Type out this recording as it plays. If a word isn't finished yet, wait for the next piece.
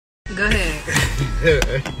Go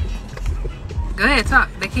ahead. Go ahead, talk.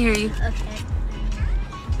 They can hear you. Okay.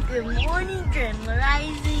 Good morning, Grand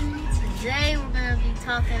Rising. Today we're going to be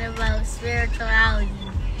talking about spirituality.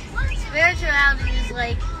 Spirituality is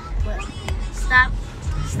like, what, stop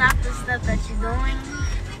the stuff that you're doing.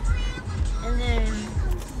 And then,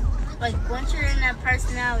 like, once you're in that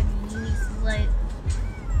personality, you need to, like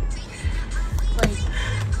do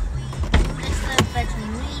the stuff that you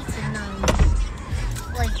need to know.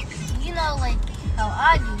 Like, you know, like how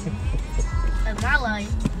I do in my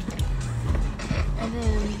life. And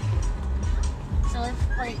then, so if,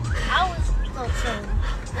 like, so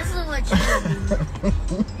this is what you would do.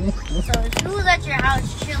 So if you was at your house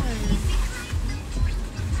chilling,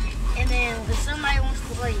 and then if somebody wants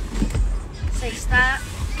to, like, say stop,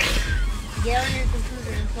 get on your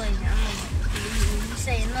computer and play. I'm like, you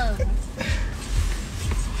say no.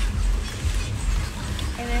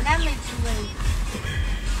 And then that makes you, like,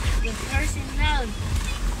 your personality.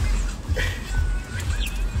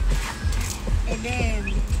 And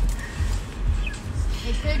then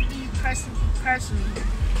it could be personal.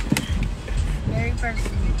 Very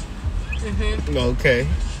personal. Mm-hmm. Okay.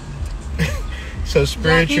 So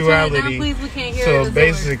spirituality. Please, we can't hear so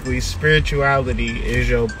basically, spirituality is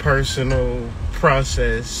your personal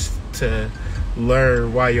process to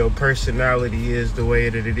learn why your personality is the way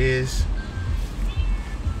that it is.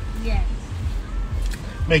 Yes.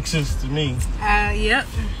 Makes sense to me. Yep.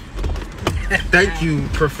 Thank you,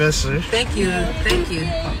 Professor. Thank you. Thank you.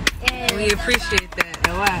 We appreciate that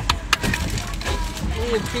a lot.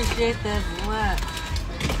 We appreciate that a lot.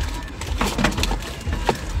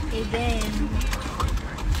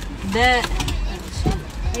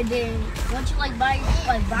 And then once you buy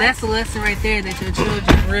that's a lesson right there that your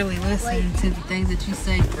children really listen to the things that you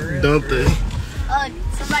say for real. Don't they?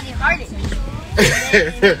 Somebody hearted me.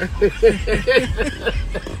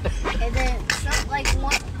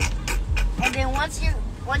 And then once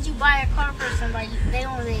you buy a car for somebody, they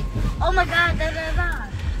don't say, oh my god, da da da.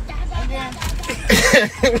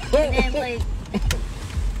 And then like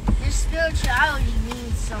your spirituality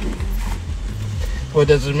means something. What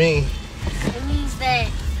does it mean? It means that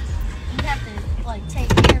you have to take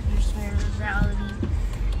care of your spirituality,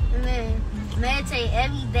 and then meditate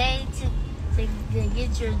every day to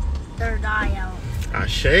get your third eye out.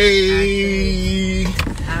 Ashe.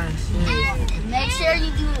 Make sure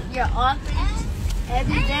you do your office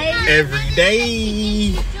every day. Every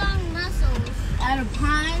day. Strong muscles. At a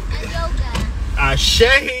time. And yoga.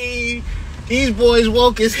 Ashe. These boys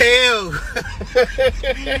woke as hell.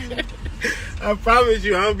 I promise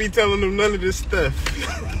you, I don't be telling them none of this stuff.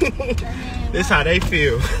 This how they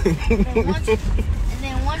feel. And then once you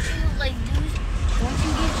get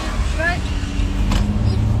your truck,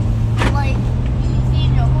 you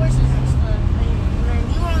feed your horses and stuff. And then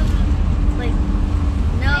you want to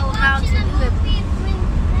know how to do it.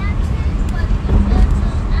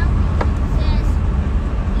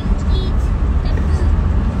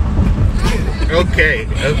 Okay.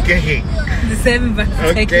 The 7 about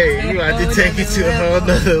to take it you about to take it to a whole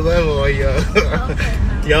nother level, y'all.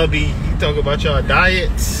 Y'all be talking about y'all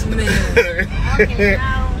diets. Man. Okay,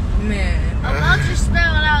 now. Man. About your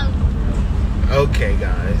spirituality. Okay,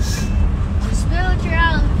 guys. Your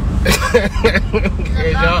spirituality.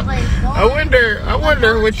 I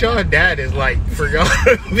wonder what y'all dad is like for y'all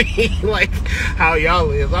to be like how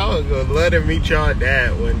y'all is. I was gonna let him meet y'all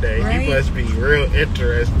dad one day. Right? He must be real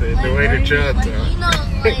interested in the way that y'all talk. You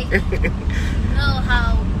know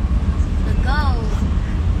how the goal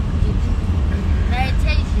is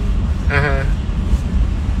meditation.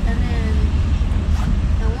 And then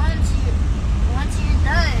once you're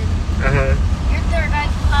done, your third eye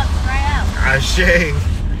pops right out. Ashe.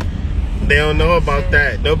 They don't know about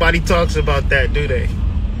that. Nobody talks about that, do they?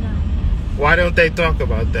 No. Why don't they talk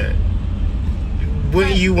about that?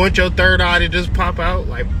 Wouldn't you want your third eye to just pop out?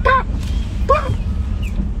 Like, pop, pop.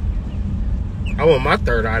 I want my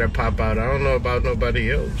third eye to pop out. I don't know about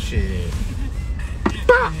nobody else. Shit.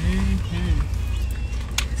 Pop.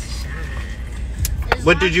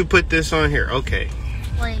 What did you put this on here? Okay.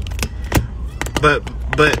 But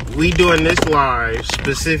we doing this live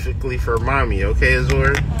specifically for mommy, okay,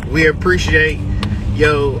 Azor? We appreciate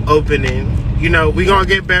your opening. You know, we gonna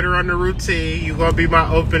get better on the routine. You gonna be my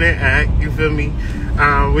opening act, you feel me?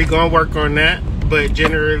 We gonna work on that. But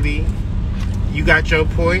generally, you got your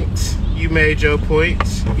points. You made your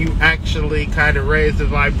points. You actually kind of raised the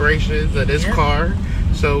vibrations of this car.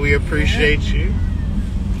 So we appreciate you.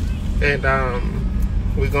 And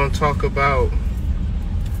we're gonna talk about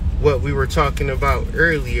what we were talking about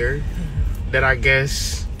earlier, that I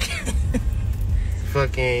guess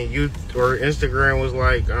fucking you or Instagram was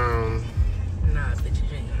like, Nah, bitch,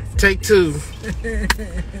 you ain't gonna say take two. And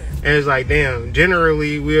it's like, damn,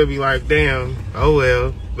 generally we'll be like, damn, oh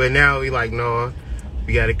well. But now we like, no,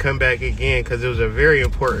 we got to come back again, because it was a very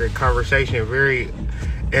important conversation, very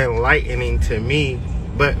enlightening to me.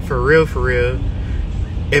 But for real,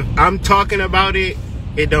 if I'm talking about it,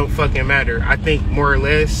 it don't fucking matter. I think more or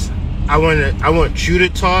less I want you to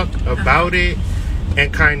talk about it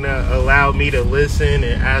and kind of allow me to listen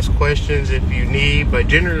and ask questions if you need. But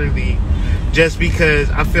generally, just because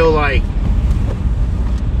I feel like,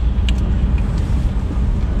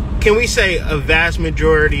 can we say a vast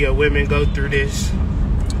majority of women go through this?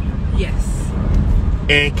 Yes.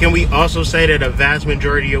 And can we also say that a vast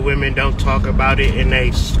majority of women don't talk about it in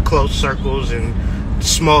a close circles and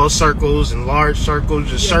small circles and large circles,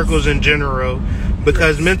 just circles in general?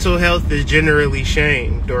 Because mental health is generally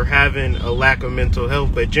shamed, or having a lack of mental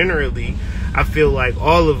health. But generally, I feel like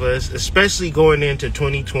all of us, especially going into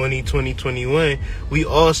 2020, 2021, we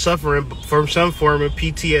all suffering from some form of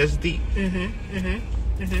PTSD.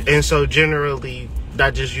 And so generally,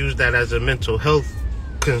 I just use that as a mental health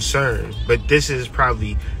concern. But this is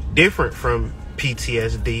probably different from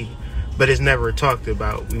PTSD, but it's never talked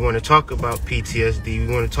about. We want to talk about PTSD.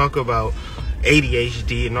 We want to talk about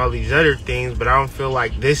ADHD and all these other things, but I don't feel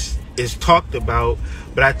like this is talked about.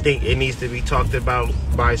 But I think it needs to be talked about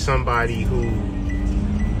by somebody who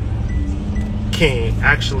can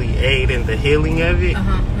actually aid in the healing of it,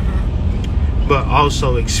 but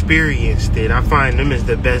also experienced it. I find them as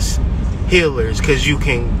the best healers, because you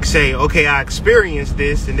can say, okay, I experienced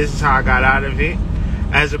this and this is how I got out of it,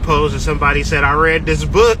 as opposed to somebody said, I read this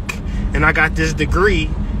book and I got this degree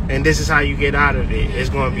and this is how you get out of it. It's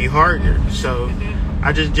going to be harder. So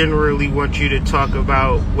I just generally want you to talk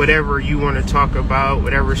about whatever you want to talk about,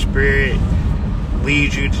 whatever spirit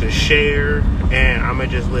leads you to share, and I'm going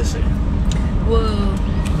to just listen. Well,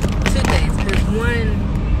 two things. Because one,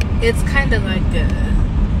 it's kind of like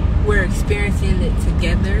we're experiencing it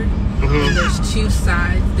together. And there's two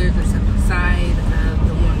sides. There's a side of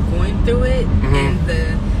the one going through it, and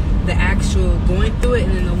the actual going through it,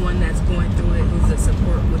 and then the one that's going through it who's the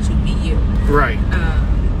support, which would be you. Right.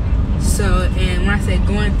 So, and when I say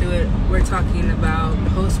going through it, we're talking about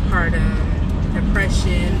postpartum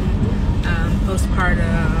depression,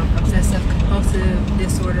 postpartum obsessive-compulsive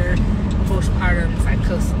disorder, postpartum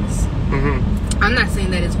psychosis. I'm not saying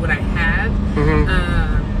that is what I have.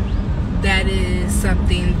 That is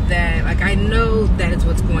something that, like, I know that is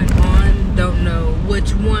what's going on. Don't know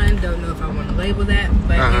which one. Don't know if I want to label that,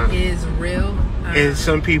 but it is real. And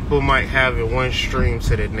some people might have it one stream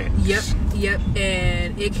to the next. Yep.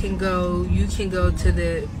 And it can go. You can go to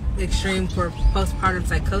the extreme for postpartum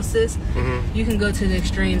psychosis. You can go to the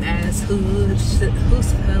extreme as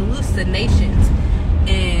hallucinations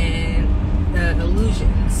and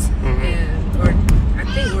illusions, or I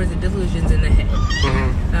think, or is it delusions in the head?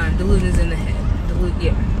 Delusions in the head.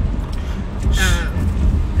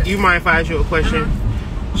 You mind if I ask you a question?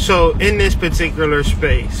 So, in this particular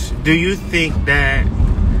space, do you think that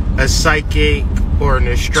a psychic or an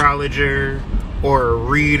astrologer or a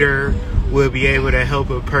reader will be able to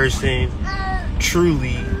help a person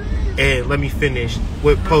truly, and let me finish,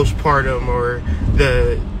 with postpartum or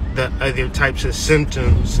the other types of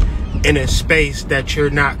symptoms in a space that you're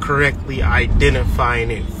not correctly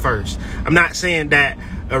identifying it first? I'm not saying that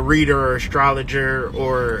a reader or astrologer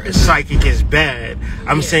or a psychic is bad.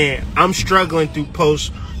 I'm saying I'm struggling through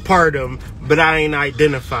postpartum, but I ain't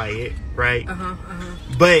identify it, right?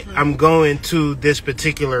 But I'm going to this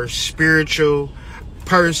particular spiritual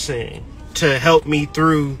person to help me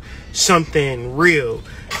through something real.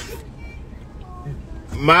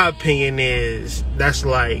 My opinion is that's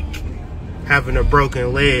like having a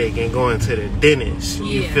broken leg and going to the dentist.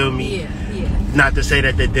 You feel me? Not to say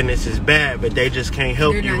that the dentist is bad, but they just can't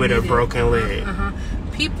help you with a broken leg.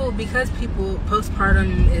 Because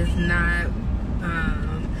postpartum is not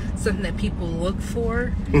something that people look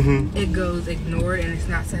for, it goes ignored, and it's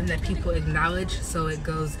not something that people acknowledge, so it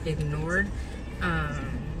goes ignored.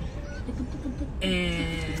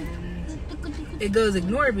 And it goes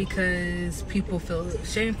ignored because people feel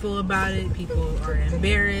shameful about it, people are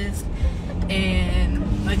embarrassed, and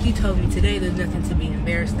like you told me today, there's nothing to be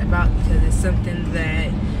embarrassed about, because it's something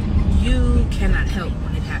that you cannot help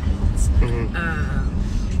when it happens.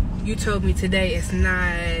 You told me today it's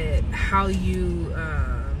not how you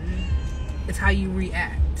it's how you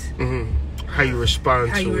react, how you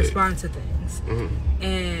respond to things.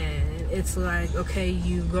 And it's like, okay,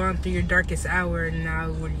 you've gone through your darkest hour, and now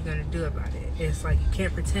what are you gonna do about it? it's like you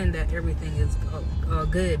can't pretend that everything is all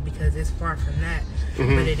good, because it's far from that.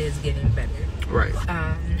 But it is getting better. Right.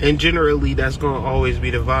 And generally, that's going to always be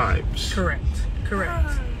the vibes. Correct.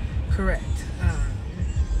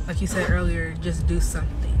 Like you said earlier, just do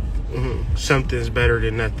something. Something's better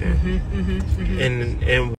than nothing.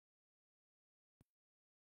 And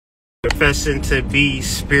professing to be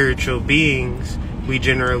spiritual beings, we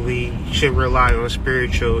generally should rely on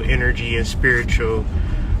spiritual energy and spiritual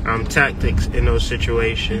tactics in those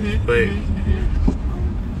situations. But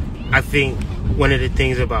I think one of the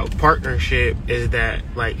things about partnership is that,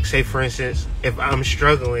 like, say for instance, if I'm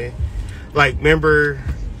struggling, like, remember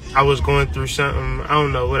I was going through something, I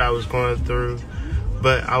don't know what I was going through,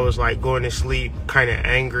 but I was like going to sleep kind of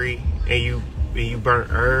angry, and you burnt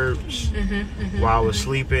herbs while I was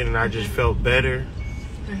sleeping, and I just felt better.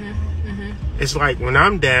 It's like, when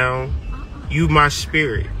I'm down, you my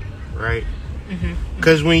spirit, right?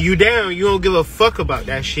 Because when you down, you don't give a fuck about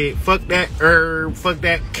that shit. Fuck that herb, fuck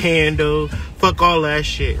that candle, fuck all that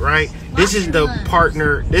shit, right? This is the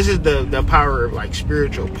partner, this is the power of, like,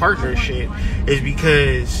 spiritual partnership, is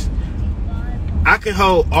because I can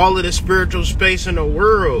hold all of the spiritual space in the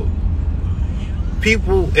world.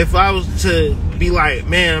 People, if I was to be like,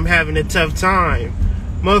 man, I'm having a tough time,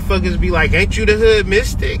 motherfuckers be like, ain't you the hood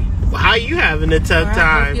mystic? How you having a tough time?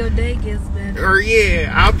 I hope your day gets better. Or,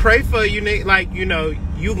 yeah, I'll pray for you, Nick. Like, you know,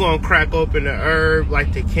 you gonna crack open the herb,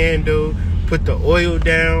 like the candle, put the oil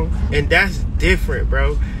down, and that's different,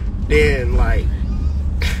 bro, than, like,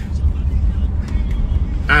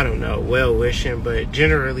 I don't know, well-wishing. But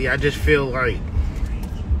generally, I just feel like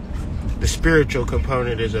the spiritual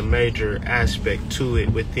component is a major aspect to it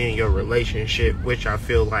within your relationship, which I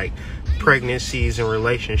feel like pregnancies and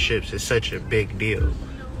relationships is such a big deal.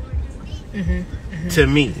 To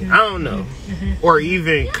me, I don't know. Or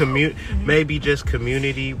even maybe just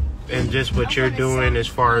community, and just what you're doing as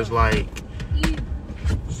far as, like,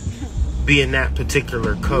 being that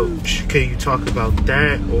particular coach. Can you talk about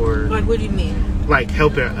that? Or, like, what do you mean? Like,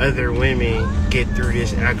 helping other women get through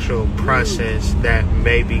this actual process that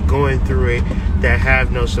may be going through it, that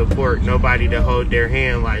have no support, nobody to hold their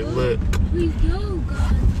hand, like, look,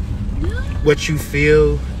 what you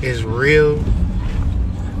feel is real.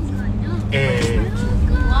 And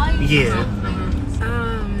yeah,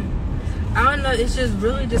 I don't know, it's just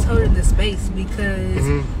really just holding the space,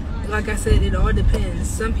 because like I said, it all depends.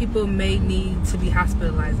 Some people may need to be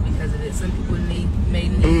hospitalized because of it. Some people may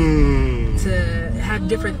need to have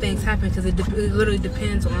different things happen, because it literally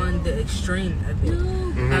depends on the extreme of it.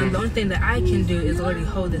 The only thing that I can do is literally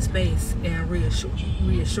hold the space and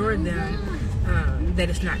reassure them that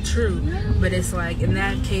it's not true. But it's like, in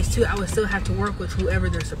that case too, I would still have to work with whoever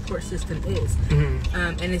their support system is.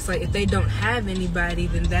 And it's like, if they don't have anybody,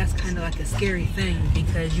 then that's kind of like a scary thing,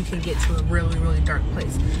 because you can get to a really, really dark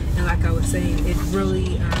place. And like I was saying, it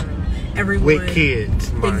really everyone with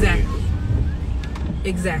kids,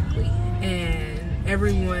 exactly, and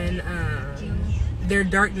everyone, their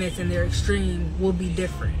darkness and their extreme will be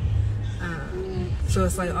different. So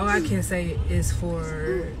it's like, all I can say is,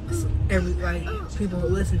 for people who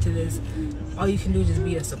listen to this, all you can do is just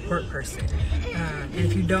be a support person. And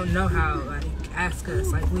if you don't know how, like, ask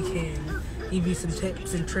us. Like, we can give you some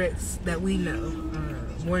tips and tricks that we know.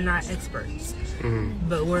 We're not experts,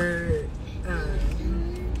 but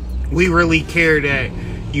we really care that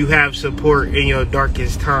you have support in your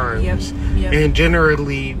darkest times. Yep. And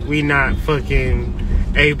generally, we not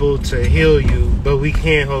fucking able to heal you, but we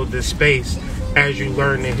can hold the space as you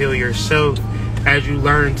learn to heal yourself, as you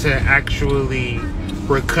learn to actually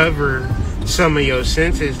recover some of your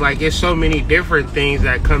senses. Like, it's so many different things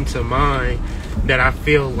that come to mind that I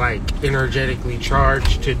feel like energetically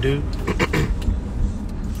charged to do.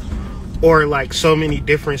 Or, like, so many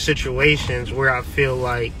different situations where I feel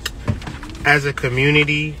like, as a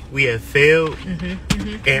community, we have failed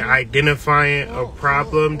in identifying a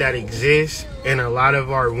problem that exists in a lot of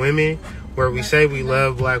our women, where we say we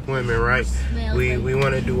love black women, right? We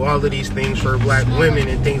want to do all of these things for black women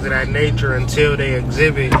and things of that nature, until they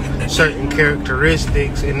exhibit certain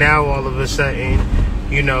characteristics, and now all of a sudden,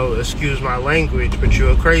 you know, excuse my language, but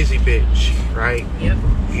you're a crazy bitch, right? Yep.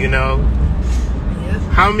 You know? Yep.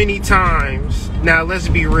 How many times, now let's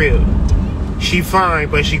be real, she fine,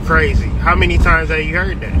 but she crazy. How many times have you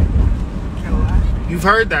heard that? A lot. You've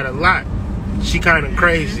heard that a lot. She kind of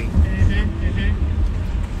crazy.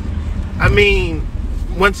 I mean,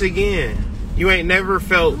 once again, you ain't never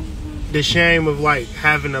felt the shame of, like,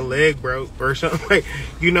 having a leg broke or something, like,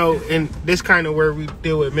 you know. And this kind of where we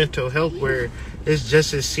deal with mental health, where it's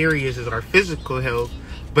just as serious as our physical health,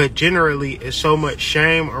 but generally it's so much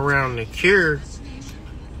shame around the cure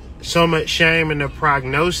so much shame in the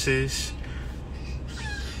prognosis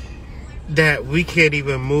that we can't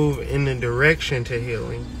even move in the direction to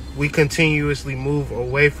healing. We continuously move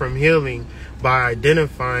away from healing by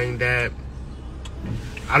identifying that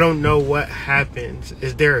I don't know what happens.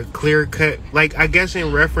 Is there a clear cut, like, I guess in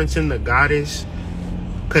referencing the goddess,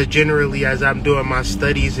 because generally as I'm doing my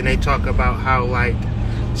studies and they talk about how like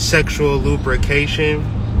sexual lubrication,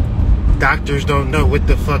 doctors don't know what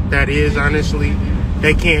the fuck that is, honestly.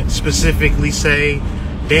 They can't specifically say,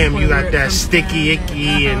 damn, you got that sticky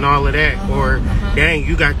icky and all of that, or dang,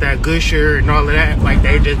 you got that gusher and all of that. Like,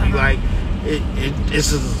 they just be like,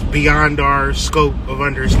 this is beyond our scope of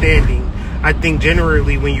understanding. I think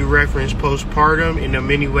generally when you reference postpartum, in the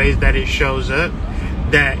many ways that it shows up,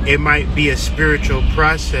 that it might be a spiritual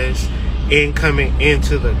process in coming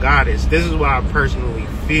into the goddess. This is what I personally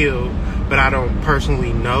feel, but I don't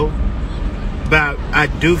personally know. But I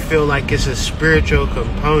do feel like it's a spiritual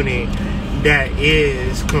component that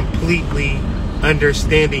is completely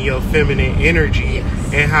understanding your feminine energy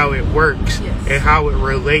and how it works and how it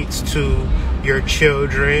relates to your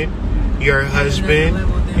children, your husband,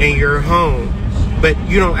 and your home. But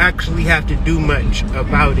you don't actually have to do much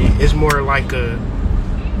about it. It's more like a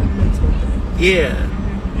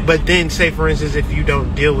but then say for instance, if you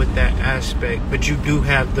don't deal with that aspect, but you do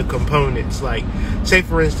have the components, like say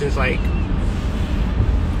for instance, like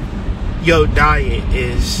your diet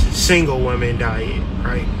is single woman diet,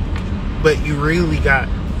 right? But you really got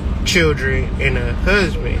children and a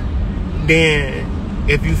husband. Then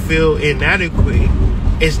if you feel inadequate,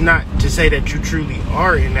 it's not to say that you truly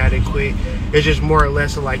are inadequate. It's just more or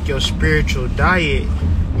less like your spiritual diet,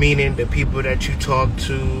 meaning the people that you talk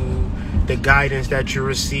to, the guidance that you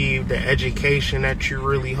receive, the education that you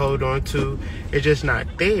really hold on to, it's just not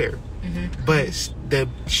there. But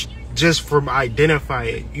just from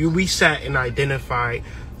identifying it, we sat and identified,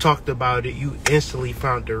 talked about it, you instantly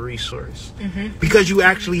found the resource. Because you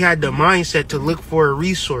actually had the mindset to look for a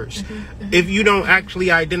resource. If you don't actually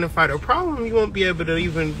identify the problem, you won't be able to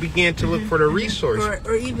even begin to look for the resource.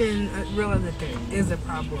 Or even realize that there is a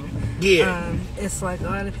problem. It's like a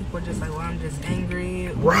lot of people are just like, well, I'm just angry.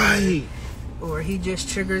 Or he just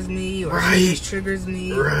triggers me, or he just triggers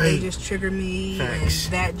me, or they just trigger me, and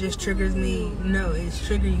that just triggers me. No, it's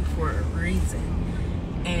triggering you for a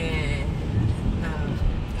reason. And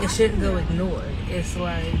it shouldn't go ignored. It's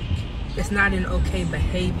like, it's not an okay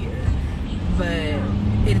behavior, but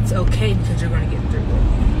it's okay because you're going to get through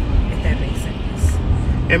it, if that makes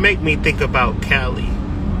sense. It make me think about Callie.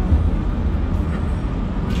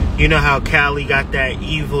 You know how Callie got that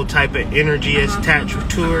evil type of energy attached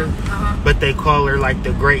to her, but they call her like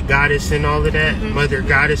the great goddess and all of that, mother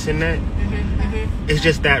goddess and that. It's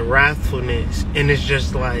just that wrathfulness, and it's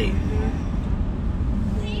just like,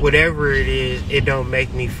 whatever it is, it don't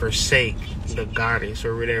make me forsake the goddess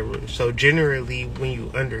or whatever. So generally, when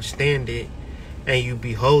you understand it and you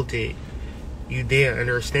behold it, you then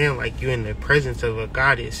understand like you're in the presence of a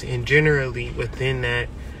goddess. And generally within that,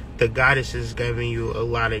 the goddess is giving you a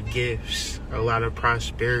lot of gifts, a lot of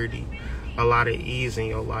prosperity, a lot of ease in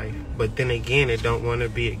your life. But then again, it don't want to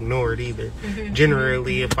be ignored either.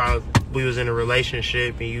 Generally, if we was in a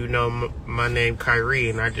relationship and you know my name Kyrie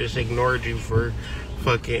and I just ignored you for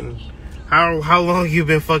fucking how long you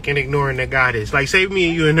been fucking ignoring the goddess? Like, say me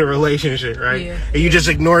and you in a relationship, right? And you just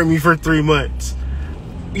ignored me for 3 months.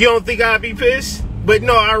 You don't think I'd be pissed? But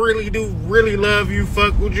no, I really do really love you,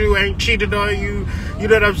 fuck with you, ain't cheated on you. You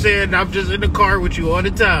know what I'm saying? I'm just in the car with you all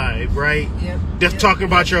the time, right? Just talking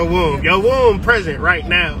about your womb. Your womb present right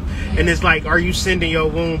now. And it's like, are you sending your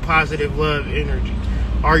womb positive love energy?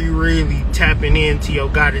 Are you really tapping into your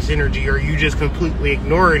goddess energy, or are you just completely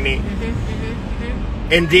ignoring it?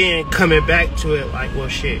 And then coming back to it like, well,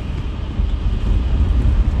 shit.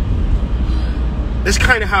 That's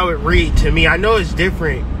kind of how it read to me. I know it's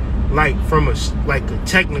different, like from a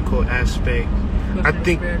technical aspect. I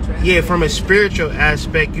think, from a spiritual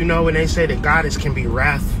aspect, you know, when they say the goddess can be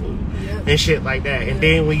wrathful and shit like that. And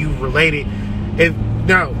then when you relate it,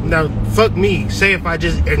 now, fuck me. Say if I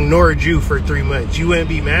just ignored you for 3 months, you wouldn't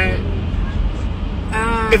be mad?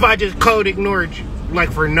 If I just cold ignored you,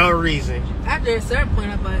 like for no reason. After a certain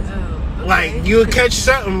point, I'm like, oh, okay. Like, you would catch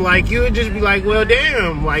something, like, you would just be like, well,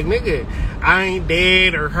 damn, like, nigga, I ain't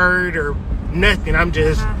dead or hurt or nothing. I'm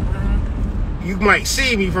just, you might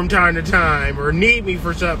see me from time to time or need me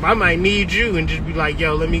for something. I might need you and just be like,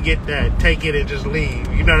 yo, let me get that, take it and just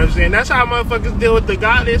leave. You know what I'm saying? That's how motherfuckers deal with the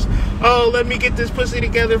goddess. Oh, let me get this pussy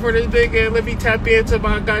together for this big and let me tap into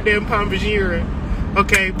my goddamn Pombajira.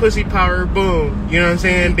 Okay, pussy power, boom. You know what I'm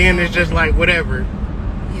saying? Then it's just like, whatever.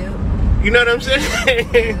 You know what I'm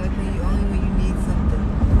saying? Only when you need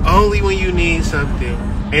something. only when you need something,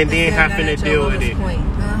 and then having to deal with it.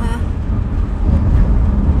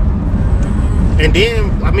 And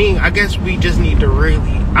then, I mean, I guess we just need to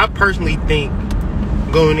really, I personally think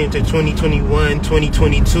going into 2021,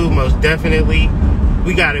 2022, most definitely,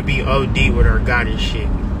 we got to be OD with our goddess shit.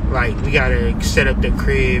 Like, we got to set up the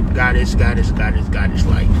crib, goddess.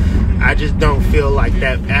 Like, I just don't feel like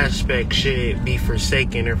that aspect should be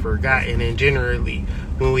forsaken or forgotten. And generally,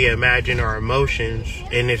 when we imagine our emotions,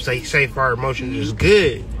 and if they say for our emotions is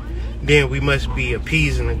good, then we must be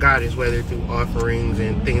appeasing the goddess, whether through offerings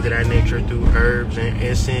and things of that nature, through herbs and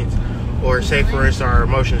incense, or say for us our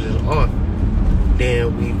emotions is off,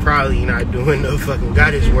 then we probably not doing no fucking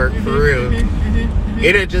goddess work for real.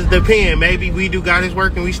 It'll just depend. Maybe we do goddess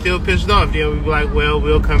work and we still pissed off. Then we be like, well,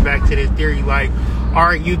 we'll come back to this theory like,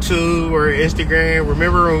 our YouTube or Instagram,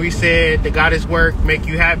 remember when we said the goddess work make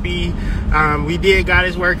you happy? We did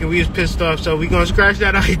goddess work and we was pissed off, so we gonna scratch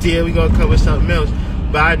that idea. We gonna come with something else.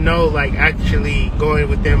 But I know, like, actually going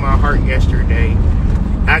within my heart yesterday,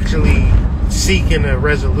 actually seeking a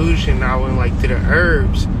resolution, I went, like, to the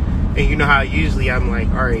herbs. And you know how usually I'm like,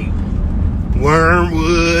 all right,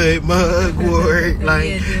 wormwood, mugwort,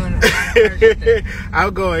 like,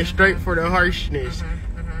 I'm going straight for the harshness.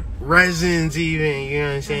 Resins even, you know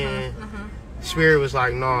what I'm saying? Spirit was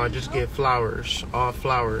like, no, just get flowers, all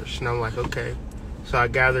flowers. And I'm like, okay. So I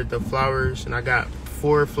gathered the flowers, and I got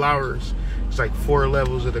 4 flowers. It's like 4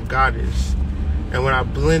 levels of the goddess. And when I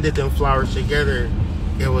blended them flowers together,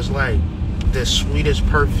 it was like the sweetest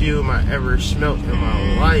perfume I ever smelt in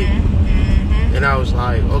my life. And I was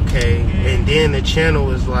like, okay. And then the channel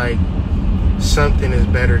was like, something is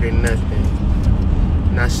better than nothing.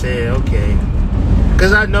 And I said, okay.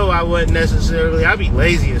 Because I know I wouldn't necessarily, I'd be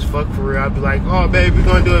lazy as fuck for real. I'd be like, oh, babe, we're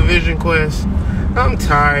going to do a vision quest. I'm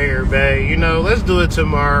tired, babe. You know, let's do it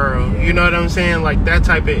tomorrow. You know what I'm saying? Like, that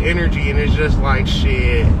type of energy. And it's just like,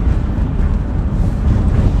 shit.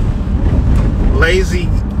 Lazy,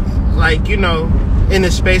 like, you know, in the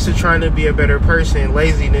space of trying to be a better person,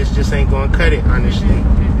 laziness just ain't going to cut it, honestly.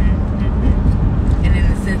 And in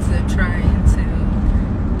the sense of trying to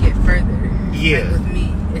get further. Yeah. Like with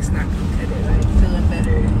me, it's not going to cut it. Like, feeling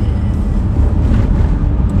better and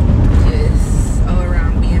just all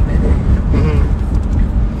around being better.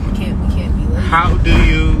 We can't be lazy.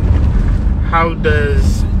 How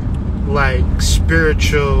does, like,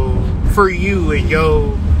 spiritual, for you and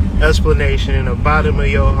your explanation in the bottom of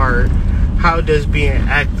your heart, how does being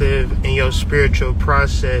active in your spiritual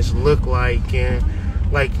process look like? And,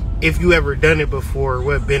 like, if you ever done it before,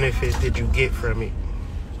 what benefits did you get from it?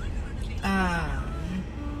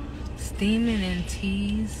 Steaming and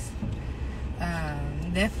teas.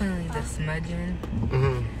 Definitely the smudging.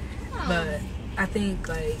 But I think,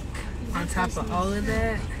 like, on top of all of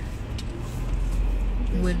that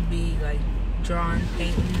would be, like, drawing,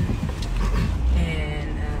 painting,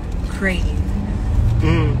 and creating.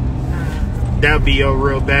 That'd be your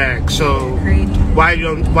real bag. So why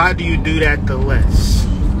do you do that the less?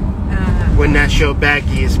 When that's your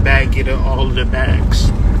baggiest bag, get all of the bags.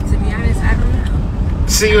 To be honest, I don't know.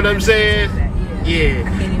 See what I'm saying? Yeah. I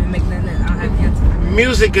can't even make nothing. I don't have the answer.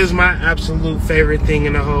 Music is my absolute favorite thing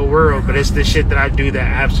in the whole world, but it's the shit that I do that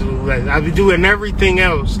absolutely. I'll be doing everything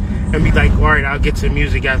else and be like, all right, I'll get to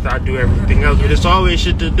music after I do everything else. But it's always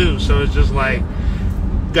shit to do, so it's just like,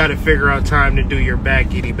 got to figure out time to do your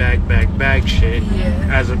baggity bag shit,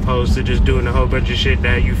 as opposed to just doing a whole bunch of shit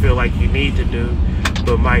that you feel like you need to do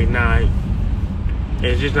but might not.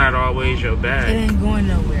 It's just not always your bag. It ain't going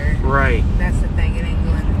nowhere. Right. That's the thing. It ain't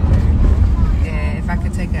going nowhere. And if I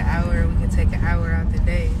could take an hour, we could take an hour out the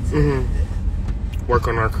day to work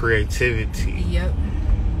on our creativity. Yep.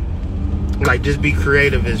 Like, just be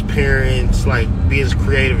creative as parents. Like, be as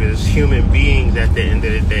creative as human beings at the end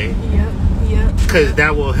of the day. Yep. Because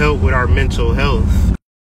that will help with our mental health.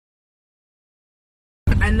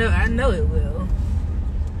 I know it will.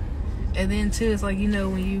 And then too, it's like, you know,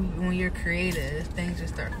 when you're creative, things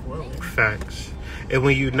just start flowing. Facts. And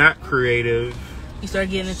when you're not creative, you start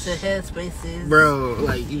getting into headspaces, bro.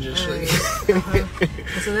 Like, you just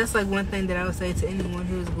So that's like one thing that I would say to anyone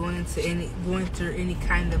who's going through any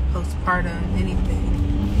kind of postpartum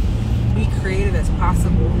anything. Be creative as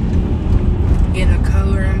possible. Getting a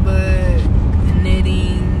coloring book,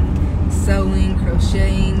 knitting, sewing,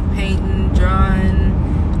 crocheting, painting,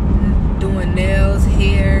 drawing, doing nails,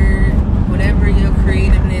 hair, whatever your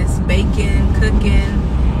creativeness, baking, cooking.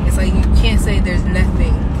 It's like you can't say there's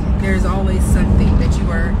nothing. There's always something that you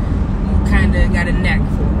kind of got a knack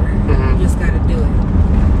for. You just got to do it.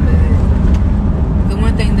 But the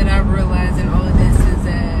one thing that I realized in all of this is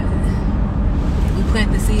that we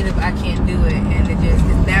plant the seed of I can't do it, and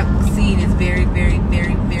that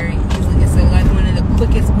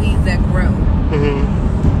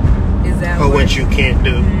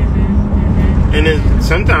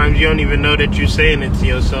sometimes you don't even know that you're saying it to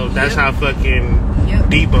yourself. That's how fucking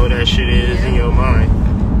deepo that shit is in your mind.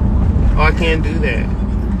 Oh, I can't do that.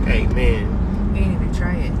 Hey, man. You need to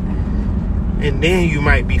try it. And then you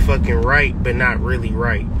might be fucking right, but not really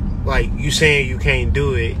right. Like, you saying you can't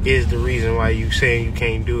do it is the reason why you saying you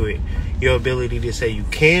can't do it. Your ability to say you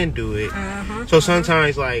can do it. So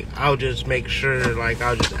sometimes, like, I'll just make sure, like,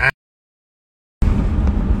 I'll just ask.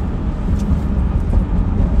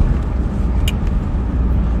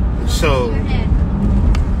 So,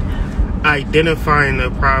 identifying the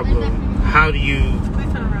problem, how do you...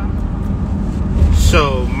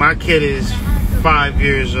 So, my kid is 5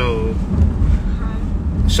 years old.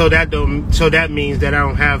 So that means that I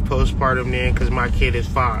don't have postpartum then because my kid is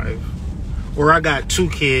 5. Or I got 2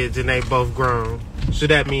 kids and they both grown. So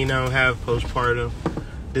that means I don't have postpartum.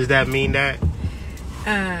 Does that mean that?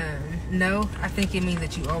 No. I think it means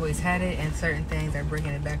that you always had it and certain things are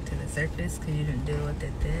bringing it back to the surface because you didn't deal with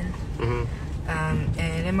it then.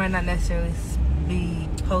 And it might not necessarily be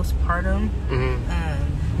postpartum.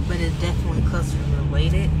 But it's definitely closely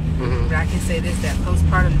related. But I can say this, that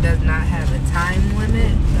postpartum does not have a time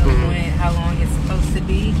limit of how long it's supposed to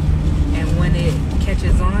be and when it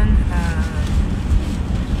catches on.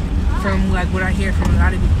 From like what I hear from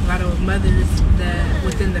a lot of mothers, that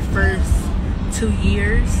within the first 2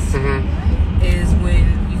 years is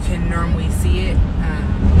when you can normally see it.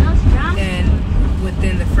 And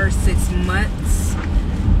within the first 6 months,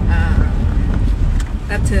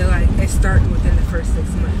 up to like it starts within the first 6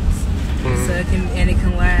 months. So it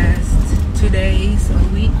can last 2 days, a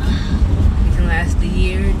week. It can last a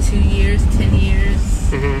year, 2 years, 10 years.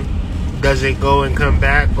 Does it go and come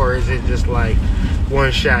back, or is it just like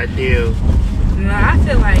one shot deal? No, I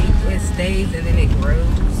feel like it stays and then it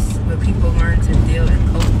grows, but people learn to deal and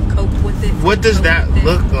cope with it. What does that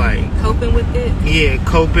look like? Coping with it? Yeah,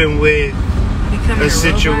 coping with becoming a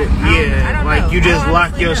situation. Yeah, I don't like know. you just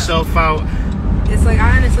lock yourself out. It's like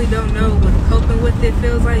I honestly don't know what coping with it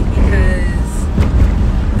feels like because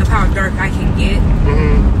of how dark I can get.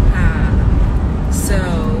 So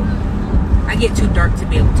I get too dark to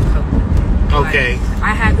be able to cope with it. Okay.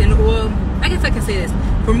 Like, I guess I can say this.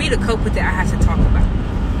 For me to cope with it, I have to talk about it.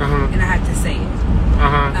 And I have to say it.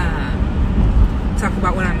 Talk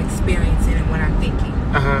about what I'm experiencing and what I'm thinking.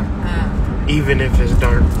 Even if it's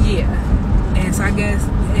dark. Yeah. And so I guess,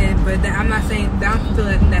 I'm not saying, I don't feel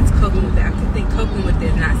like that's coping with it. I think coping with it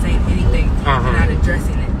is not saying anything, not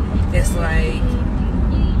addressing it. It's like,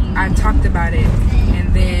 I talked about it,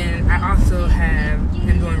 and then I also am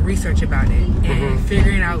doing research about it, and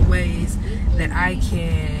figuring out ways that I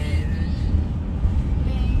can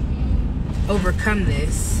overcome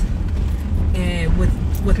this, and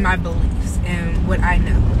with my beliefs and what I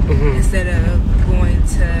know, instead of going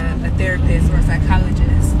to a therapist or a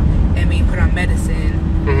psychologist and being put on medicine,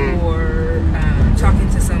 or talking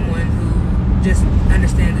to someone who just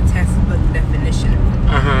understands the textbook definition.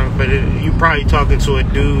 But you probably talking to a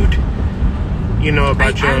dude, you know,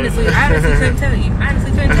 about your... Honestly couldn't tell you.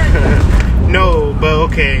 No, but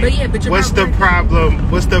okay. But yeah, but what's the problem?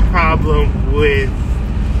 What's the problem with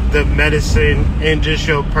the medicine and just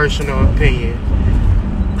your personal opinion?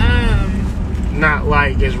 Not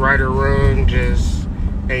like it's right or wrong, just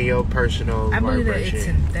in your personal I believe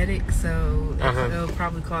vibration. that it's synthetic, so it'll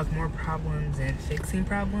probably cause more problems than fixing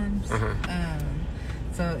problems.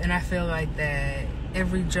 So, and I feel like that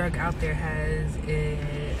every drug out there has a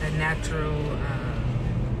natural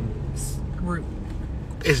root.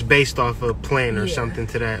 It's based off a plant or something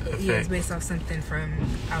to that effect. Yeah, it's based off something from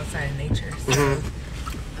outside of nature. So,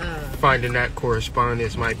 finding that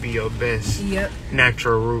correspondence might be your best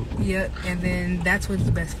natural route. And then that's what's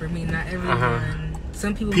best for me. Not everyone.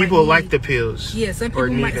 Some people like the pills. Yeah, some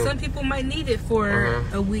people might need it for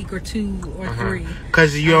a week or 2 or 3.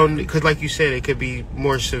 Because like you said, it could be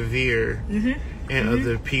more severe in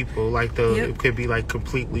other people. Like it could be like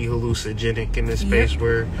completely hallucinogenic in the space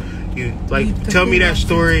where you like. Tell me that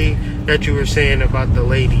story that you were saying about the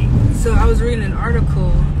lady. So I was reading an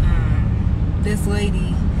article. This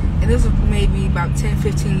lady, and this was maybe about 10,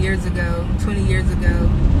 15 years ago, 20 years ago.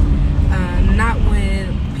 Not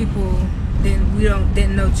when people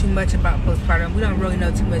didn't know too much about postpartum. We don't really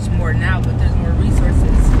know too much more now, but there's more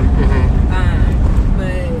resources.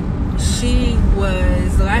 But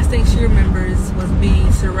the last thing she remembers was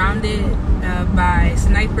being surrounded by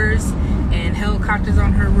snipers and helicopters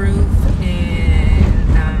on her roof,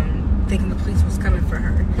 and thinking the police was coming for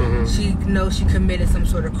her. She knows she committed some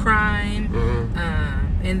sort of crime.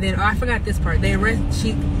 And then, I forgot this part. In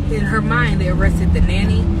her mind, they arrested the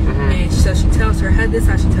nanny, and so she tells her husband, this is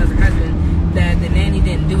how she tells her husband, that the nanny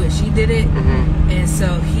didn't do it, she did it. And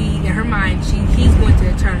so in her mind, he's going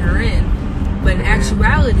to turn her in. But in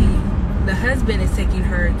actuality, the husband is taking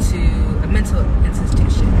her to a mental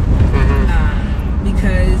institution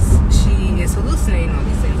because she is hallucinating all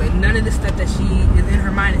these things. Like, none of the stuff that she is in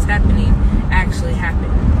her mind is happening actually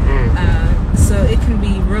happened. So it can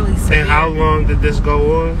be really severe. And how long did this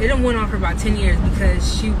go on? It went on for about 10 years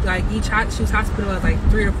because she was hospitalized like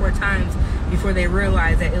 3 or 4 times before they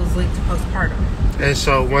realized that it was linked to postpartum. And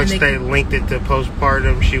so once they linked it to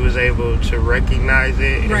postpartum, she was able to recognize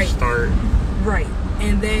it and start. Right.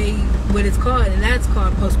 And that's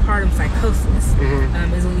called postpartum psychosis.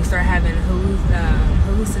 Is when you start having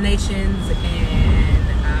hallucinations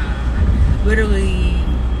and literally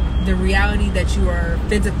the reality that you are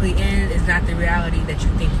physically in is not the reality that you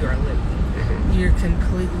think you are living. You're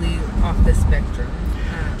completely off the spectrum.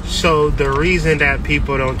 So the reason that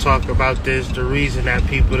people don't talk about this, the reason that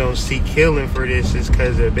people don't seek healing for this is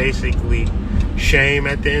because they're basically shame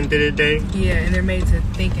at the end of the day. Yeah, and they're made to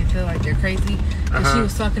think and feel like they're crazy. And she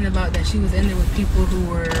was talking about that she was in there with people who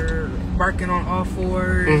were barking on all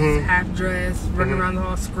fours, half-dressed, running around the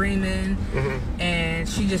hall screaming, and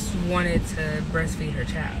she just wanted to breastfeed her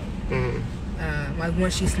child. Like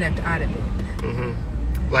once she snapped out of it.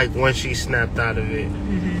 Like once she snapped out of it.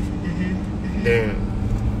 Damn.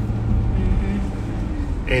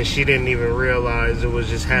 And she didn't even realize it was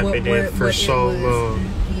just happening for so long.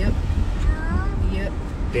 Yep.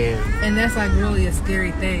 Damn. And that's like really a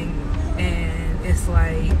scary thing. And it's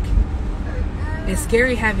like, it's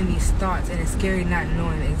scary having these thoughts, and it's scary not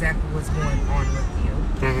knowing exactly what's going on with you.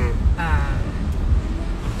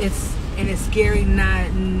 It's scary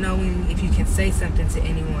not knowing if you can say something to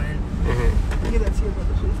anyone. Give that to your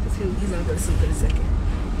brother, please, because he's gonna go to sleep in a second.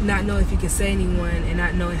 Not knowing if you can say anyone, and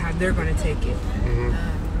not knowing how they're gonna take it.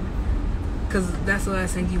 Because that's the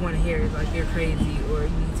last thing you want to hear is like you're crazy or you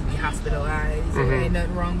need to be hospitalized or ain't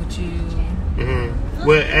nothing wrong with you.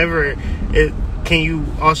 Whatever. Can you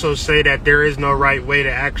also say that there is no right way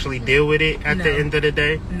to actually deal with it at the end of the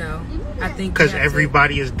day? No. I think because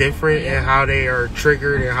everybody is different in how they are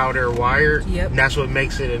triggered and how they're wired. And that's what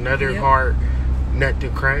makes it another hard nut to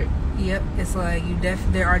crack. It's like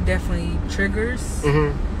there are definitely triggers.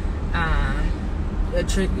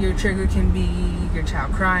 Your trigger can be your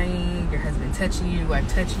child crying, your husband touching you, wife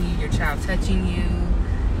touching you, your child touching you,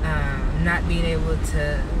 not being able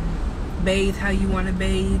to bathe how you want to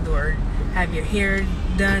bathe, or have your hair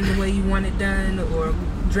done the way you want it done, or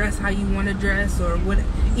dress how you want to dress, or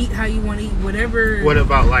eat how you want to eat, whatever. What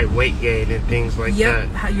about like weight gain and things like that?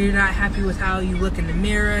 How you're not happy with how you look in the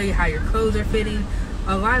mirror, how your clothes are fitting.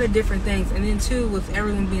 A lot of different things. And then too, with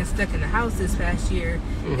everyone being stuck in the house this past year,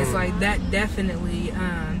 it's like that definitely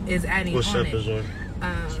is adding What's on up, it. Azor?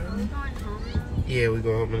 Yeah, we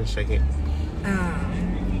go home in a second.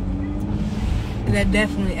 That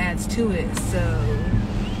definitely adds to it. So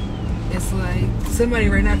it's like somebody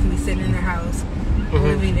right now can be sitting in their house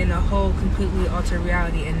living in a whole completely altered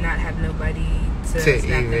reality and not have nobody to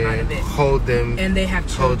snap them out of it, hold them, and they have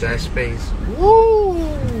children. Hold that space.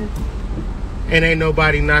 Woo! And ain't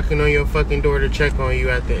nobody knocking on your fucking door to check on you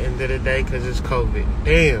at the end of the day because it's COVID.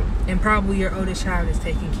 Damn. And probably your oldest child is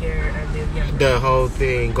taking care of the younger. The whole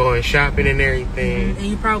thing, going shopping and everything. And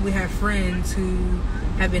you probably have friends who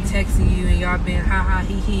have been texting you and y'all been ha ha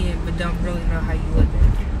he he, but don't really know how you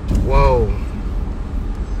living. Whoa.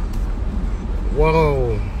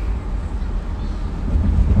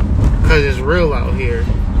 Because it's real out here.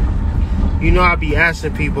 You know, I be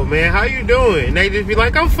asking people, man, how you doing? They just be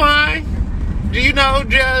like, I'm fine. And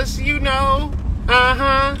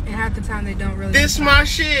half the time they don't really. This my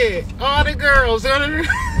shit. All the girls. Oh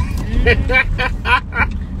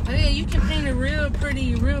yeah, you can paint a real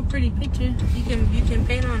pretty picture. You can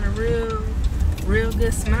paint on a real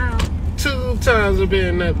good smile. 2 times I've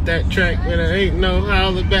been up that track and I ain't no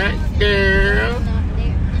holler back, girl.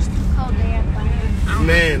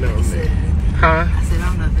 Man, oh man. Huh? I said I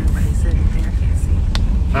don't know if everybody said anything. I can't see.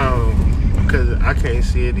 Because I can't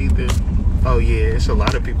see it either. Oh yeah, it's a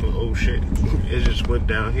lot of people. Oh shit, it just went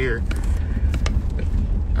down here.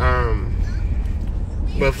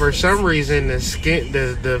 But for some reason the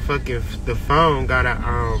phone got a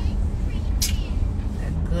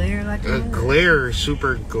glare, like a glare,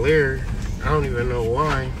 super glare. I don't even know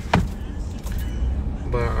why.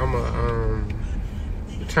 But I'ma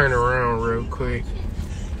turn around real quick.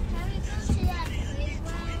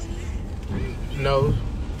 No.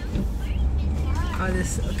 All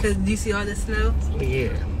this, cause do you see all this snow?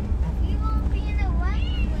 Yeah.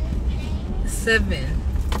 7.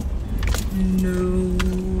 No,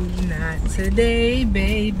 not today,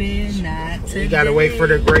 baby. Not today. We gotta wait for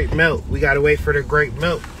the great melt. We gotta wait for the great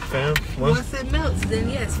melt, fam. Once it melts, then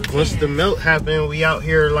yes, we Once can. the melt happen, we out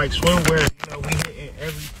here like swimwear. You know, we hitting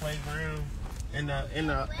every playground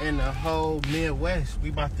in the whole Midwest. We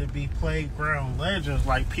about to be playground legends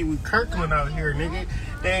like Pee Wee Kirkland out here, nigga.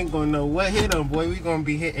 They ain't gonna know what hit them, boy. We gonna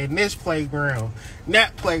be hitting this playground,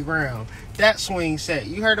 that playground, that swing set.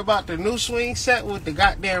 You heard about the new swing set with the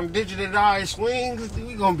goddamn digitalized swings?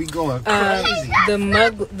 We gonna be going crazy.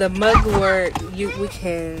 The mugwort,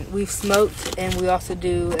 we've smoked, and we also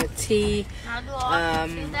do a tea,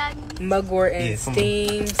 mugwort and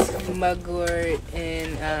steams, mugwort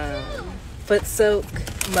and foot soak,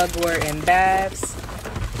 mugwort and baths.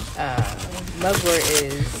 Mugwort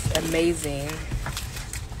is amazing.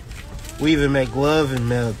 We even make love in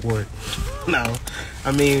mugwort. No,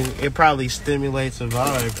 I mean, it probably stimulates a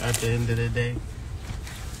vibe at the end of the day.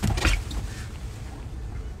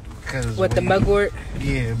 What, the mugwort?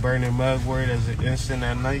 Yeah, burning mugwort as an instant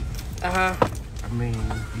at night. Uh-huh. I mean,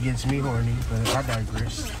 it gets me horny, but I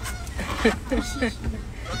digress.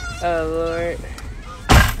 Oh, Lord.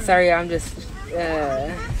 Sorry, I'm just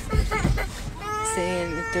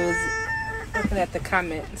seeing if there was, looking at the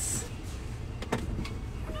comments.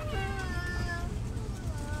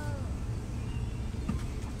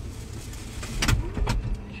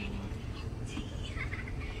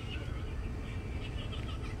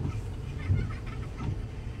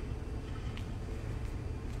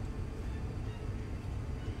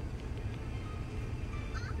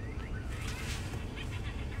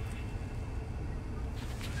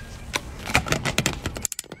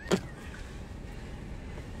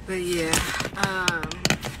 But yeah, I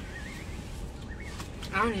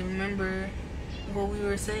don't even remember what we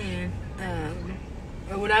were saying,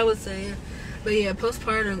 or what I was saying. But yeah,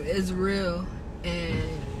 postpartum is real, and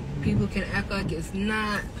people can act like it's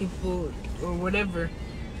not, people or whatever,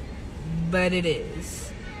 but it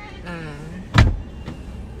is.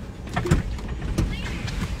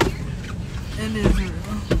 It is real.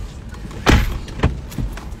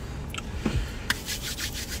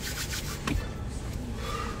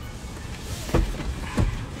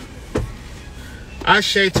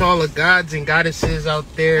 Ashe to all the gods and goddesses out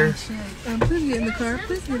there. Please get in the car.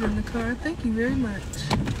 Please get in the car. Thank you very much.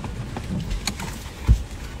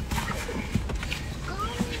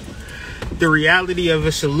 The reality of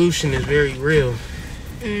a solution is very real.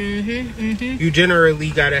 You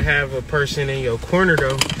generally gotta have a person in your corner,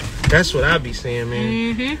 though. That's what I be saying,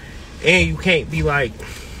 man. And you can't be like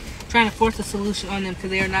trying to force a solution on them because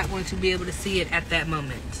they are not going to be able to see it at that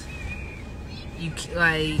moment.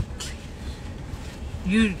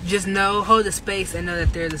 You just know, hold the space and know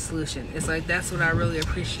that there's a solution. It's like, that's what I really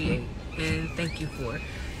appreciate and thank you for,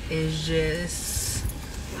 is just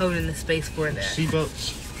holding the space for that.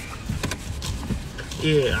 Seatbelts.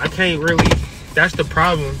 Yeah, I can't really, that's the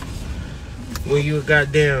problem when you a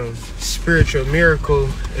goddamn spiritual miracle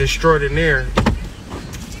extraordinaire.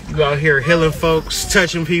 You out here healing folks,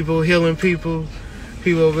 touching people, healing people.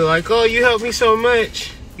 People will be like, oh, you helped me so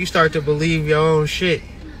much. You start to believe your own shit.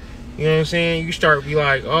 You know what I'm saying? You start to be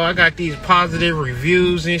like, oh, I got these positive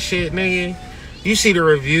reviews and shit, nigga. You see the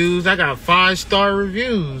reviews. I got 5-star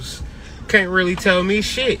reviews. Can't really tell me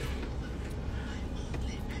shit.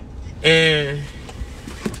 And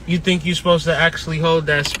you think you're supposed to actually hold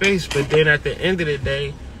that space, but then at the end of the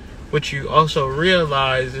day, what you also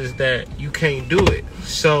realize is that you can't do it.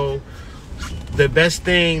 So the best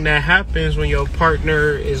thing that happens when your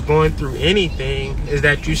partner is going through anything is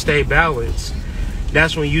that you stay balanced.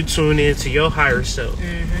 That's when you tune into your higher self.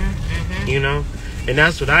 You know? And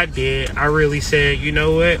that's what I did. I really said, you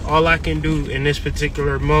know what? All I can do in this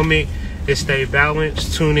particular moment is stay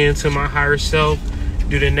balanced, tune into my higher self,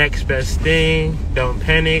 do the next best thing. Don't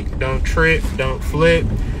panic, don't trip, don't flip,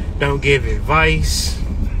 don't give advice.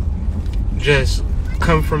 Just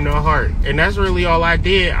come from the heart. And that's really all I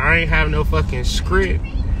did. I ain't have no fucking script.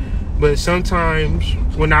 But sometimes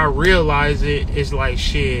when I realize it, it's like,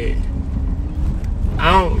 shit, I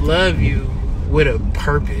don't love you with a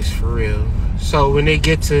purpose, for real. So when they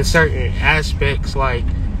get to certain aspects, like,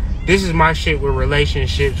 this is my shit with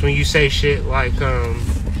relationships. When you say shit like,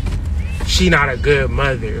 she not a good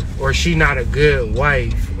mother, or she not a good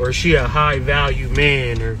wife, or she a high value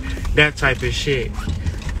man, or that type of shit.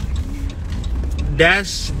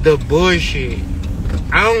 That's the bullshit.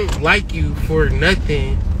 I don't like you for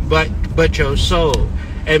nothing but your soul.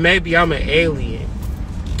 And maybe I'm an alien.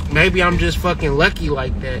 Maybe I'm just fucking lucky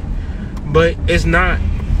like that. But it's not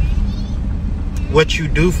what you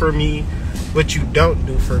do for me, what you don't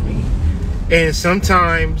do for me. And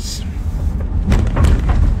sometimes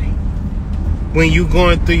when you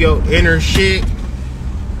going through your inner shit,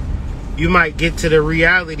 you might get to the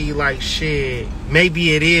reality like, shit,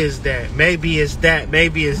 maybe it is that, maybe it's that,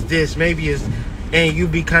 maybe it's this, maybe it's, and you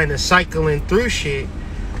be kind of cycling through shit.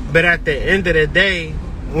 But at the end of the day,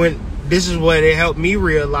 when this is what it helped me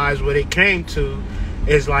realize, what it came to,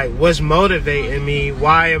 is like, what's motivating me,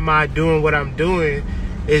 why am I doing what I'm doing,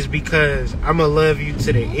 is because I'm gonna love you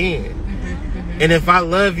to the end. And if I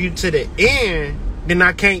love you to the end, then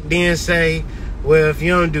I can't then say, well, if you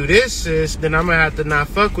don't do this, sis, then I'm gonna have to not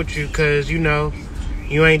fuck with you, because, you know,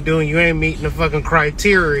 you ain't meeting the fucking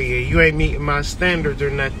criteria, you ain't meeting my standards or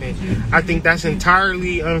nothing. I think that's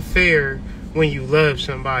entirely unfair when you love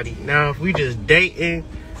somebody. Now, if we just dating,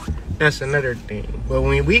 that's another thing. But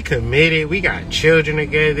when we committed, we got children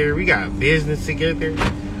together, we got business together.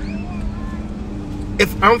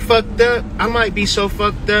 If I'm fucked up, I might be so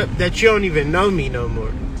fucked up that you don't even know me no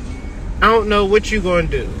more. I don't know what you gonna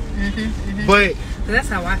do. But so that's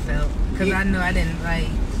how I felt, because I know I didn't like.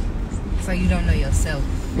 It's like you don't know yourself.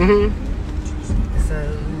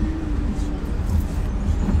 So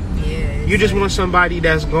yeah, you just want somebody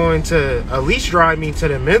that's going to at least drive me to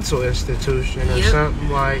the mental institution or something,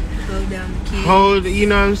 like hold down the kids. You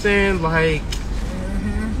know what I'm saying? Like,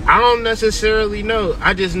 I don't necessarily know.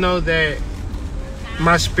 I just know that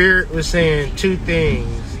my spirit was saying two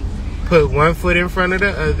things: put one foot in front of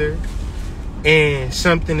the other, and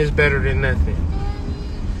something is better than nothing.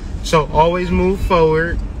 So always move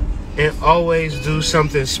forward and always do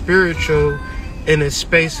something spiritual in the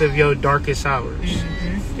space of your darkest hours.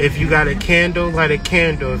 If you got a candle, light a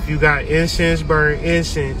candle. If you got incense, burn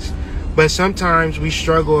incense. But sometimes we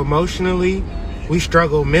struggle emotionally, we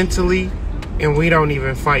struggle mentally, and we don't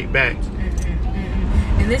even fight back.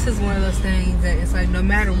 And this is one of those things that it's like, no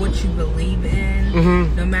matter what you believe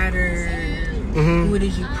in, no matter who it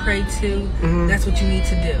is you pray to, that's what you need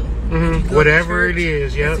to do. Whatever it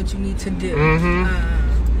is, that's what you need to do.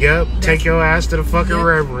 Take your ass to the fucking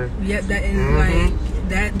reverend. That is like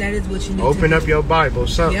that is what you need. Open to up do. your Bible,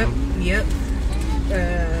 something.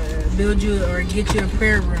 Build you or get you a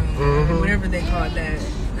prayer room, or whatever they call that,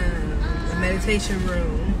 a meditation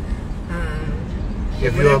room.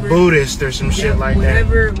 If you're a Buddhist or some shit like that.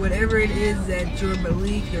 Whatever it is that your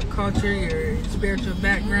belief, your culture, your spiritual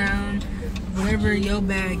background, whatever your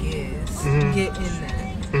bag is, get in that.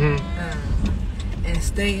 And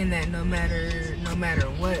stay in that no matter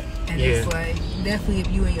what. And it's like, definitely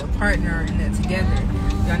if you and your partner are in that together,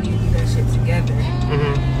 y'all need to do that shit together.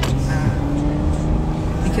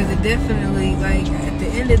 Because it definitely, like, at the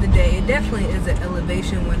end of the day, it definitely is an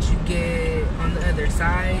elevation once you get on the other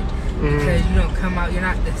side. Because you don't come out, you're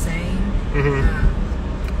not the same.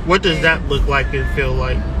 What does that look like and feel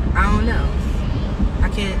like? I don't know. I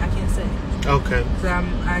can't say. Okay. So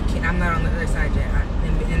I'm not on the other side yet.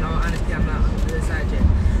 In all honesty, I'm not on the other side yet.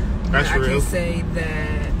 But That's real. I can say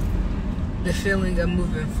that the feeling of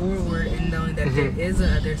moving forward and knowing that there is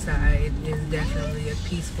an other side is definitely a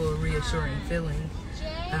peaceful, reassuring feeling.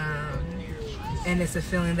 And it's a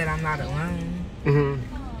feeling that I'm not alone.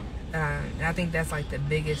 And I think that's like the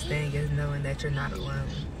biggest thing, is knowing that you're not alone.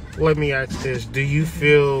 Let me ask this. Do you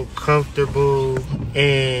feel comfortable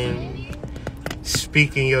in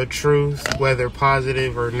speaking your truth, whether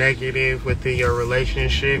positive or negative, within your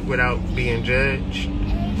relationship without being judged?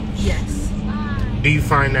 Yes. Do you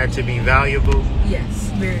find that to be valuable? Yes,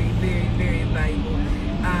 very, very, very valuable.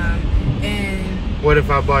 And what if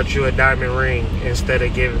I bought you a diamond ring instead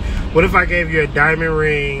of giving? What if I gave you a diamond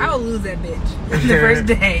ring? I would lose that bitch the first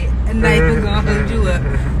day. And now you're gonna hold you up.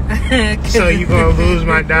 So you gonna lose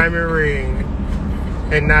my diamond ring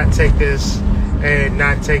and not take this, and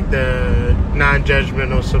not take the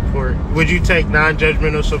non-judgmental support? Would you take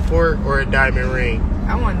non-judgmental support or a diamond ring?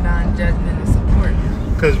 I want non-judgmental support.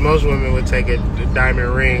 Because most women would take a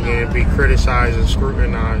diamond ring and be criticized and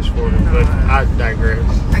scrutinized for it. But I digress.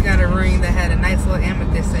 I got a ring that had a nice little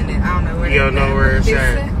amethyst in it. I don't know where. You don't know where it's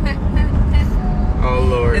at. Oh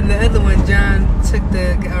Lord. And the other one, John took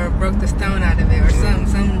broke the stone out of it or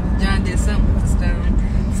something. John did something with the stone.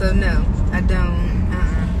 So no, I don't.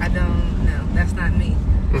 I don't. No, that's not me.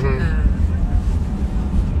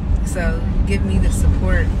 So give me the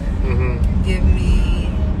support. Give me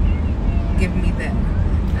that.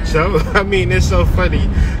 So, I mean, it's so funny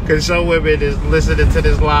because some women is listening to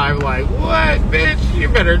this live like, what, bitch? You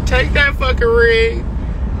better take that fucking ring.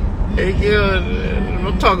 And,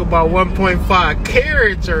 I'm talking about 1.5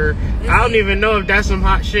 carats, or I don't even know if that's some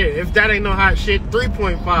hot shit. If that ain't no hot shit,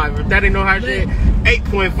 3.5. If that ain't no hot shit,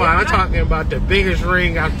 8.5. I'm talking about the biggest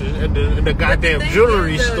ring out the goddamn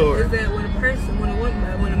jewelry store. Is that when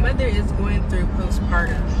a mother is going through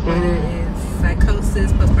postpartum, whether it's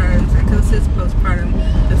psychosis, postpartum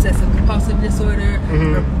obsessive-compulsive disorder,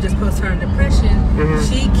 or just postpartum depression,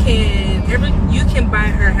 you can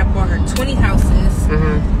have bought her 20 houses,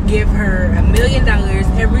 give her $1 million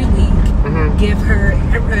every week, give her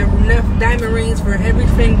enough diamond rings for every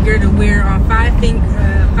finger to wear on 5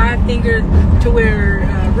 fingers to wear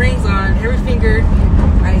rings on every finger,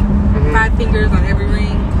 like 5 fingers on every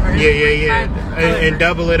ring. Or and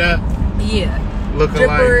double it up. Yeah. Looking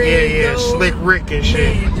like, Slick Rick and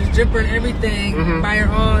shit. Yeah, just drip her and everything. Buy her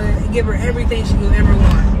all, give her everything she could ever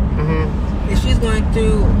want. If she's going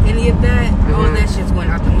through any of that, all that shit's going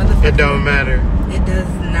out the motherfucker. It don't matter. It does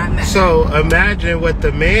not matter. So imagine what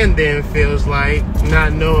the man then feels like,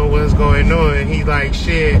 not knowing what's going on. He like,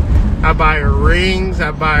 shit, I buy her rings,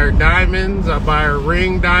 I buy her diamonds, I buy her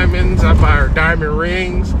ring diamonds, I buy her diamond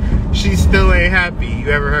rings. She still ain't happy. You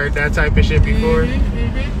ever heard that type of shit before?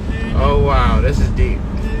 Oh wow, this is deep.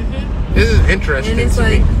 This is interesting. And it's to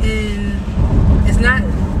like, me. and it's not.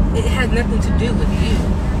 It has nothing to do with you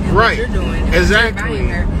and right? What you're doing. And exactly. What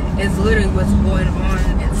you're buying her. It's literally what's going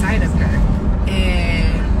on inside of her,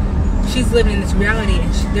 and she's living in this reality,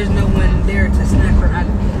 and there's no one there to snap her out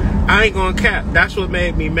of it. I ain't gonna cap. That's what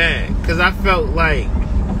made me mad, cause I felt like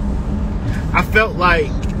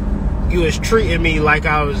you was treating me like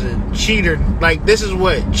I was a cheater. Like, this is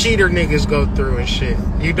what cheater niggas go through and shit.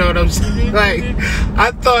 You know what I'm saying? Like,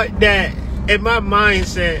 I thought that in my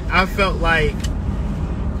mindset, I felt like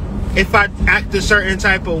if I act a certain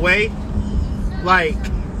type of way, like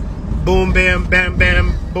boom, bam, bam,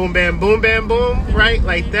 bam, boom, bam, boom, bam, boom, right?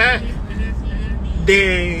 Like that,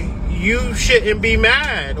 then you shouldn't be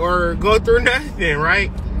mad or go through nothing,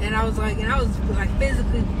 right? And I was like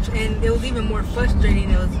physically, and it was even more frustrating.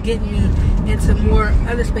 It was getting me into more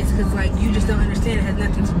other spaces because, like, you just don't understand. It has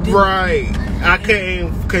nothing to do. Right. I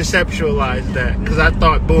couldn't conceptualize that because I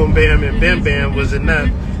thought boom, bam, and bam, bam was enough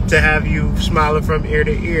to have you smiling from ear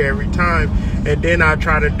to ear every time. And then I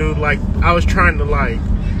try to do I was trying to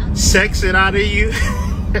sex it out of you.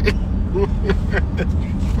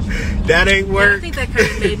 That ain't work. I think that kind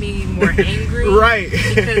of made me more angry. Right.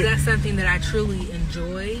 Because that's something that I truly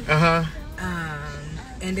enjoy.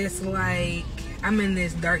 And it's like I'm in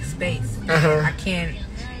this dark space. I can't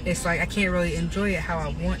really enjoy it how I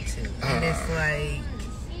want to. And it's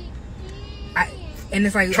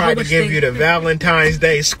like try to give you the Valentine's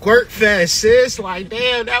Day squirt fest, sis. Like,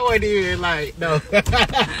 damn, that wasn't even no.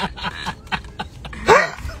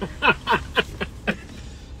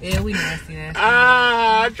 Yeah, we nasty.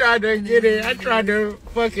 I tried to get it. I tried to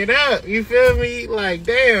fuck it up. You feel me? Like,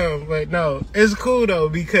 damn. But no, it's cool though,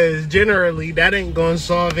 because generally that ain't gonna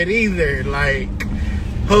solve it either. Like,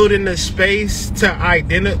 holding the space to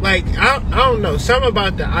identify. I don't know. Something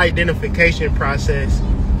about the identification process.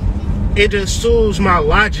 It just soothes my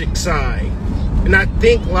logic side. And I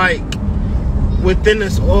think within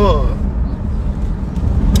us all,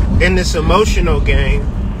 in this emotional game,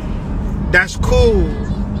 that's cool.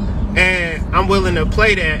 And I'm willing to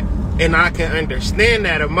play that, and I can understand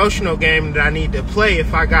that emotional game that I need to play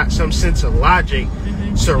if I got some sense of logic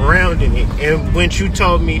surrounding it. And when you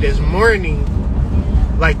told me this morning,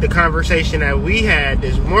 the conversation that we had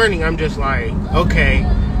this morning, I'm just like, okay,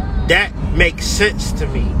 that makes sense to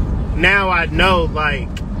me. Now I know,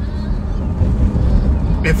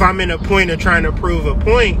 if I'm in a point of trying to prove a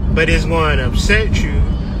point, but it's going to upset you,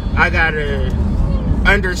 I gotta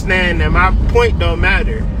understand that my point don't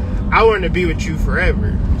matter. I want to be with you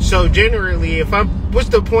forever. So generally, what's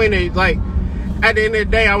the point of, at the end of the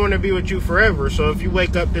day, I want to be with you forever. So if you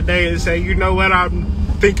wake up today and say, you know what, I'm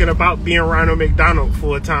thinking about being Ronald McDonald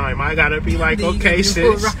full time, I gotta be okay,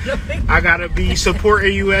 sis, I gotta be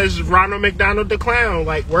supporting you as Ronald McDonald the clown,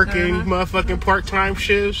 working motherfucking part-time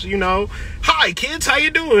shifts, hi kids, how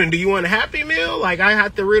you doing, do you want a Happy Meal? I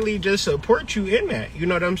have to really just support you in that, you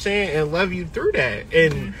know what I'm saying, and love you through that.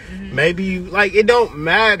 And maybe it don't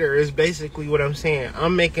matter is basically what I'm saying.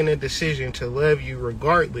 I'm making a decision to love you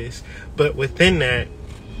regardless, but within that,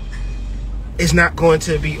 it's not going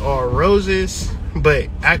to be all roses, but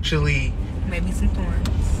actually maybe some thorns.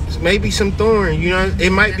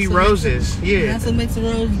 It might be roses. That's what makes a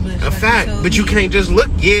rose bush. A fact, but you can't just look.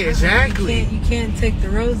 Yeah, exactly. You can't take the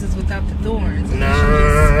roses without the thorns.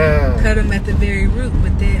 Nah. Cut them at the very root,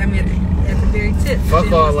 but then at the very tip.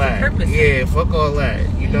 Fuck all that. Yeah, fuck all that.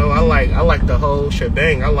 I like the whole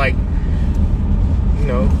shebang.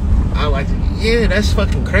 Yeah, that's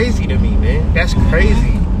fucking crazy to me, man. That's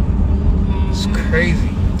crazy. It's crazy.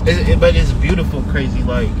 But it's beautiful crazy.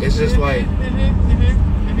 It's just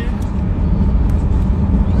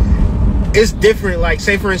it's different.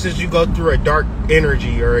 Say for instance, you go through a dark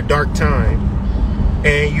energy or a dark time,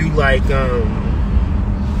 and you like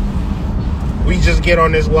we just get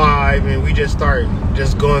on this live and we just start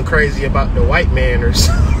just going crazy about the white man or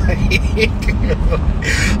something.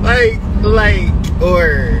 like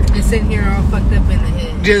or and sitting here all fucked up in the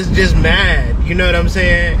head, just mad, you know what I'm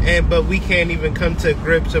saying? But we can't even come to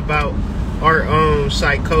grips about our own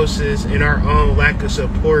psychosis and our own lack of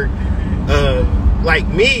support. Like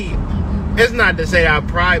me, it's not to say I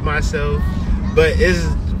pride myself, but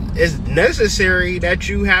it's necessary that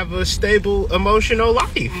you have a stable emotional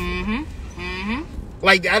life.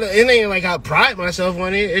 Like, it ain't like I pride myself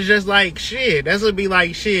on it. It's just like, shit. That's what be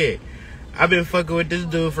like, shit. I've been fucking with this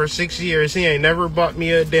dude for 6 years. He ain't never bought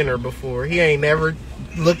me a dinner before. He ain't never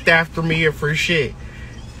looked after me or for shit.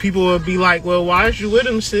 People would be like, well, why is you with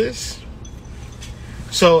him, sis?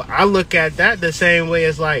 So I look at that the same way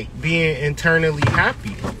as like being internally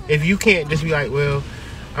happy. If you can't just be like, well,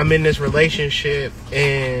 I'm in this relationship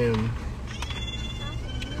and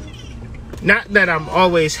not that I'm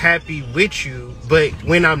always happy with you, but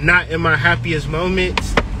when I'm not in my happiest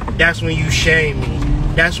moments, that's when you shame me.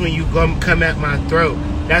 That's when you come at my throat.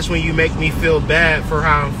 That's when you make me feel bad for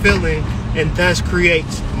how I'm feeling, and thus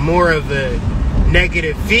creates more of a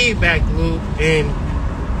negative feedback loop. And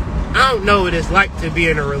I don't know what it's like to be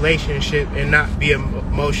in a relationship and not be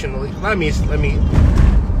emotionally.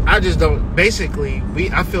 I just don't. Basically,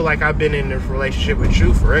 I feel like I've been in this relationship with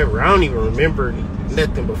you forever. I don't even remember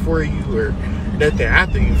nothing before you or nothing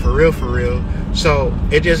after you, for real. So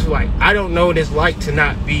it just like, I don't know what it's like to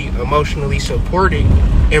not be emotionally supported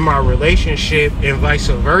in my relationship and vice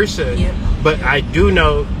versa. Yep. But I do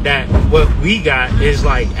know that what we got is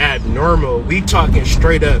like abnormal. We talking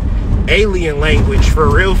straight up alien language for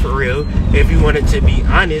real, if you wanted to be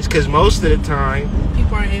honest, because most of the time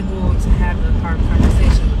people aren't able to have a hard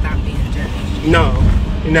conversation without being judged. No,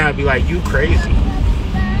 and I'd be like, you crazy.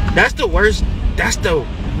 That's the worst. That's the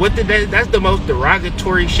most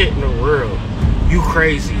derogatory shit in the world. You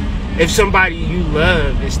crazy. If somebody you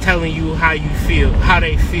love is telling you how you feel, how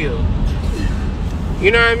they feel, you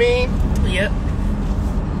know what I mean? Yep.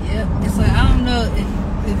 It's like, I don't know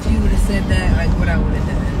if you would have said that, like what I would have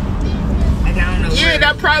done. Like, I don't know. Yeah,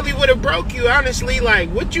 that probably would have broke you, honestly. Like,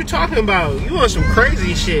 what you talking about? You on some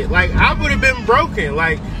crazy shit. Like, I would have been broken.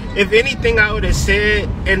 Like, if anything I would have said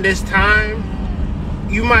in this time,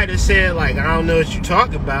 you might have said, like, I don't know what you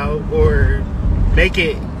talking about, or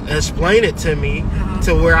explain it to me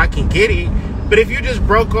to where I can get it. But if you just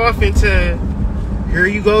broke off into, here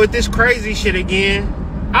you go with this crazy shit again,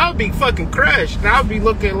 I would be fucking crushed. And I would be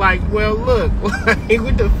looking like, well, look, like,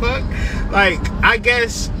 what the fuck? Like, I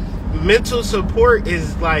guess mental support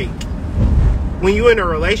is like, when you're in a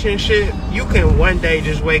relationship, you can one day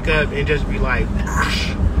just wake up and just be like,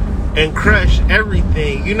 and crush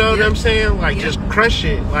everything. You know what I'm saying? Like, just crush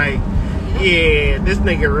it. Like, yeah, this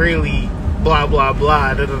nigga really blah, blah,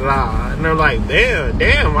 blah, da, da, da. And they're like,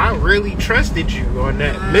 damn, I really trusted you on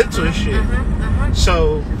that mental shit.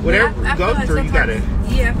 So, whatever you go through, you gotta...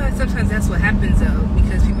 Yeah, I feel like sometimes that's what happens, though,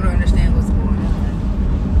 because people don't understand what's going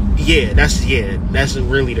on. Yeah, that's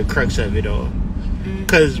really the crux of it all.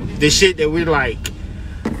 Because the shit that we're like,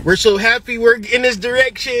 we're so happy we're in this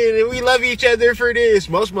direction and we love each other for this.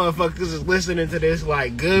 Most motherfuckers is listening to this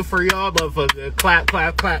like, good for y'all, motherfucker. Clap,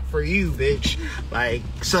 clap, clap for you, bitch. Like,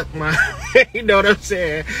 suck my... You know what I'm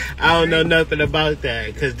saying? I don't know nothing about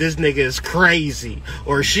that because this nigga is crazy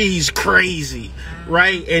or she's crazy,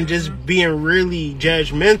 right? And just being really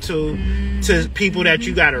judgmental to people that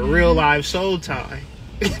you got a real live soul tie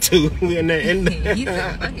to.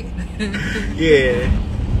 Yeah.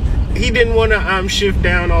 He didn't want to shift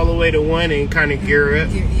down all the way to 1 and kind of gear up.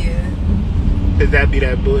 Yeah. Cause that'd be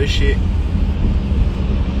that bullshit.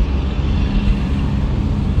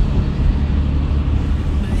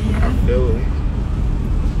 I feel it.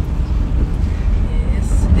 Yeah,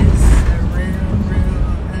 it's a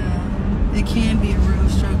real, it can be a real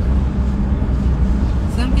struggle.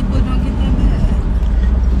 Some people don't get that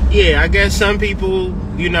bad. Yeah, I guess some people,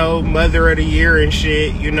 you know, mother of the year and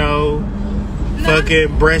shit, you know,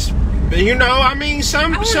 fucking breast. You know, I mean,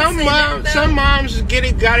 some moms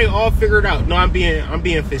got it all figured out. No, I'm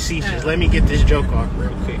being facetious. Let me get this joke off real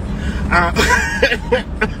quick.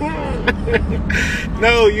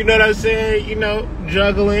 No, you know what I'm saying? You know,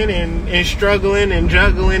 juggling and struggling and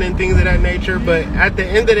juggling and things of that nature. But at the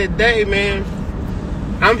end of the day, man,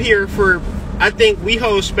 I'm here for. I think we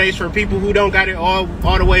hold space for people who don't got it all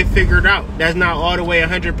the way figured out. That's not all the way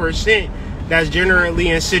 100%. That's generally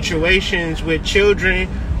in situations with children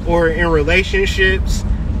or in relationships.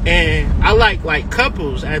 And I like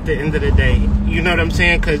couples at the end of the day. You know what I'm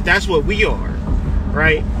saying? Because that's what we are,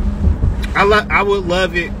 right? I would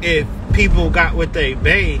love it if people got what they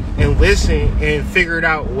bait and listened and figured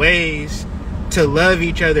out ways to love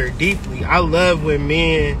each other deeply. I love when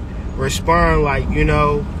men respond like, you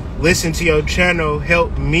know, listen to your channel,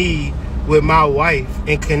 help me with my wife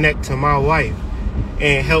and connect to my wife,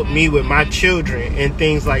 and help me with my children and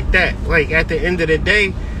things like that. Like, at the end of the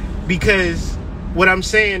day, because what I'm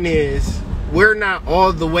saying is we're not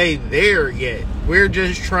all the way there yet. We're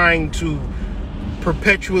just trying to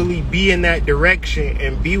perpetually be in that direction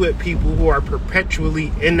and be with people who are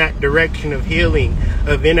perpetually in that direction of healing,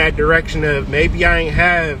 of in that direction of maybe I ain't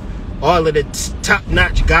have all of the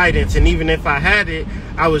top-notch guidance, and even if I had it,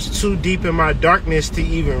 I was too deep in my darkness to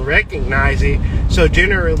even recognize it. So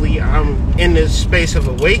generally I'm in this space of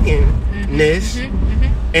awakeness,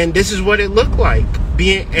 and this is what it looked like,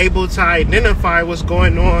 being able to identify what's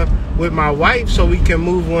going on with my wife so we can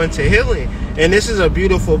move on to healing. And this is a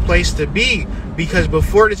beautiful place to be, because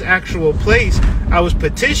before this actual place, I was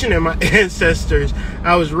petitioning my ancestors.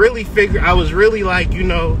 I was really like, you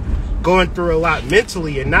know, going through a lot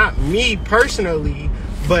mentally, and not me personally,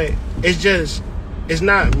 but it's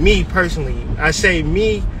not me personally. I say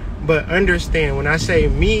me, but understand when I say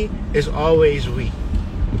me, it's always we.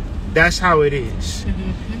 That's how it is.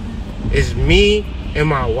 It's me and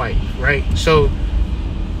my wife, right? So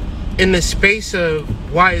in the space of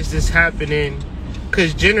why is this happening,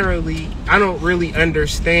 because generally I don't really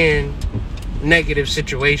understand negative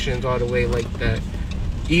situations all the way like that.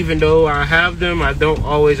 Even though I have them, I don't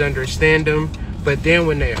always understand them. But then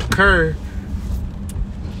when they occur,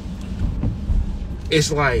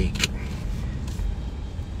 it's like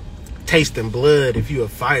tasting blood if you're a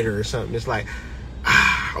fighter or something. It's like,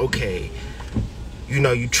 okay, you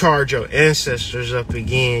know, you charge your ancestors up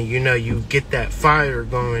again. You know, you get that fire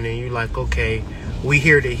going, and you're like, okay, we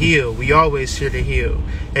here to heal. We always here to heal.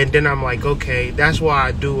 And then I'm like, okay, that's why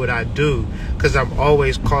I do what I do, because I'm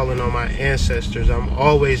always calling on my ancestors. I'm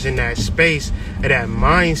always in that space and that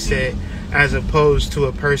mindset, as opposed to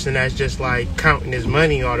a person that's just like counting his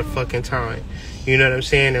money all the fucking time. You know what I'm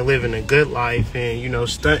saying? And living a good life and, you know,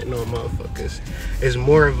 stunting on motherfuckers. It's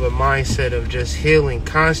more of a mindset of just healing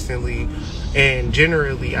constantly. And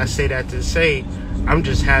generally, I say that to say, I'm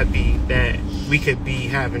just happy that we could be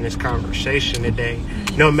having this conversation today.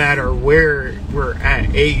 No matter where we're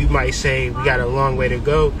at. You might say we got a long way to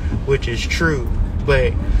go, which is true.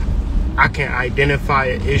 But I can identify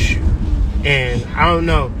an issue. And I don't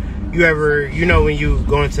know. You know when you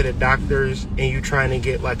go into the doctors and you trying to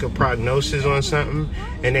get like a prognosis on something,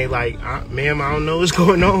 and they like, ma'am, I don't know what's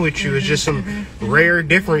going on with you. It's just some rare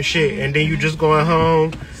different shit. And then you just going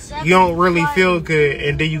home, you don't really feel good,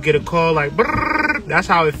 and then you get a call like, brrr. That's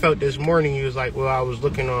how it felt this morning. He was like, well, I was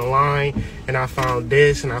looking online and I found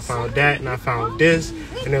this and I found that and I found this,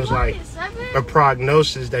 and it was like a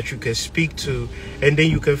prognosis that you could speak to. And then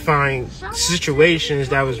you can find situations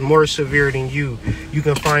that was more severe than you. You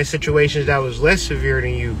can find situations that was less severe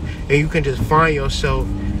than you, and you can just find yourself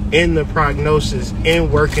in the prognosis, in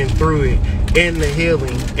working through it, in the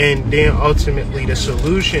healing, and then ultimately the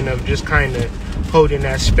solution of just kind of holding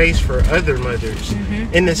that space for other mothers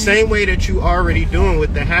in the same way that you already doing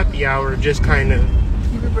with the happy hour. Just kind of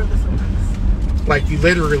like you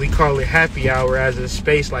literally call it happy hour as a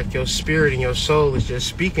space, like your spirit and your soul is just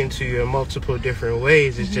speaking to you in multiple different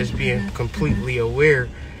ways. It's just being completely aware.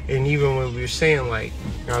 And even when we were saying, like,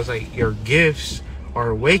 I was like, your gifts are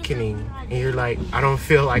awakening, and you're like, I don't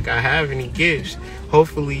feel like I have any gifts.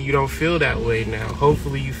 Hopefully you don't feel that way now.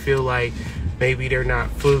 Hopefully you feel like maybe they're not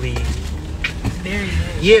fully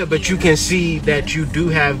yeah, but you can see that you do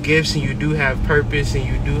have gifts and you do have purpose and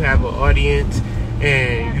you do have an audience,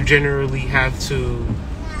 and you generally have to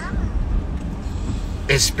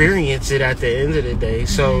experience it at the end of the day.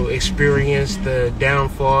 So experience the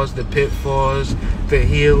downfalls, the pitfalls, the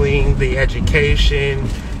healing, the education,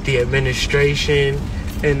 the administration,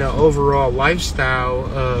 and the overall lifestyle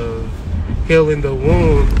of healing the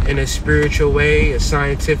wound in a spiritual way, a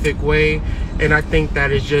scientific way. And I think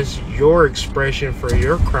that is just your expression for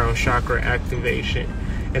your crown chakra activation.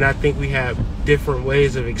 And I think we have different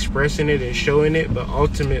ways of expressing it and showing it, but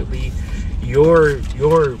ultimately your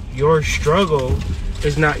struggle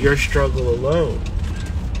is not your struggle alone.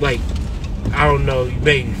 Like, I don't know, you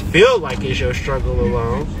may feel like it's your struggle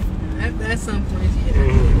alone. At some point,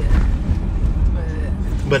 yeah.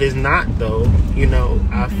 But it's not, though. You know,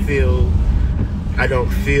 I don't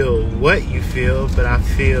feel what you feel, but I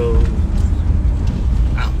feel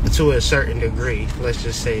to a certain degree. Let's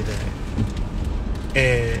just say that.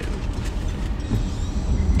 And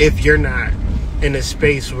if you're not in a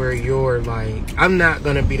space where you're like, I'm not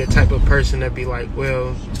going to be the type of person that be like,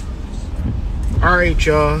 well, all right,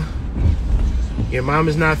 y'all, your mom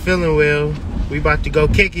is not feeling well. We about to go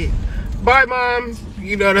kick it. Bye, mom.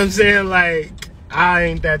 You know what I'm saying? Like, I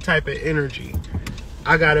ain't that type of energy.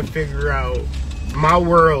 I gotta figure out my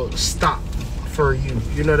world stop for you.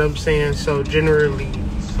 You know what I'm saying? So generally,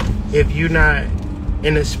 if you're not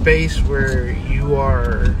in a space where you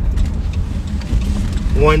are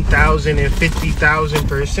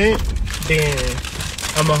 1,050,000%, then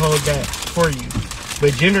I'm gonna hold that for you.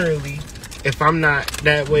 But generally, if I'm not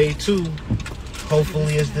that way too,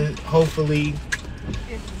 hopefully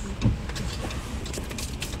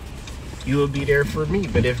you will be there for me.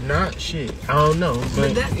 But if not, shit, I don't know.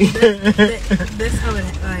 But that's how it,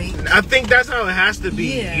 like, I think that's how it has to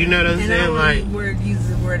be. Yeah. You know what I'm saying? Like, use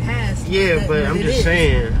the word has. Yeah, but I'm just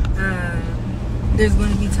saying. There's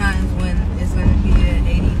going to be times when it's going to be an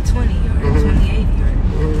 80-20 or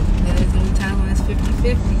 20-80, and there's going to be times when it's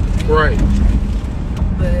 50-50. Right.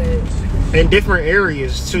 But in different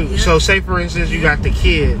areas too. Yeah. So say for instance you got the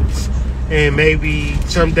kids and maybe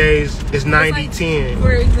some days it's 90-10.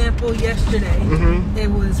 For example, yesterday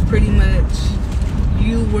it was pretty much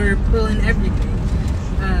you were pulling everything,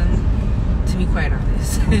 to be quite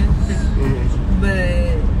honest.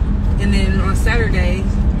 But and then on Saturday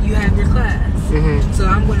you have your class, so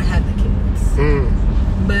I'm going to have the kids.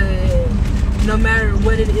 But no matter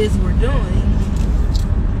what it is we're doing,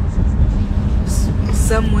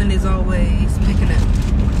 someone is always picking up.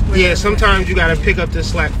 Yeah, sometimes you gotta pick up the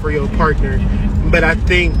slack for your partner. But I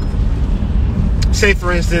think, say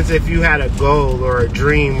for instance, if you had a goal or a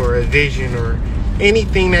dream or a vision or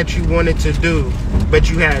anything that you wanted to do, but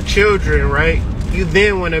you had children, right? You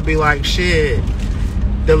then want to be like, shit,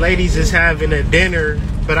 the ladies is having a dinner,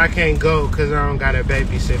 but I can't go because I don't got a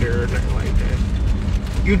babysitter or nothing like that.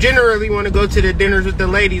 You generally want to go to the dinners with the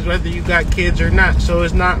ladies, whether you got kids or not. So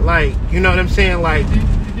it's not like, you know what I'm saying? Like,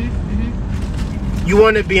 you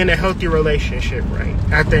want to be in a healthy relationship, right?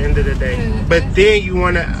 At the end of the day. But then you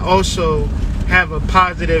want to also have a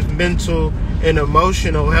positive mental and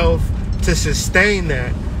emotional health to sustain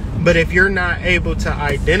that. But if you're not able to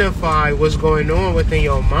identify what's going on within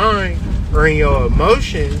your mind or in your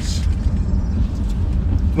emotions,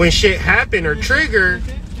 when shit happen or trigger,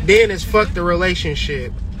 then it's fuck the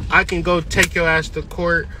relationship. I can go take your ass to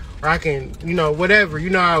court, or I can, you know, whatever. You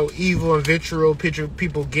know how evil and vitriol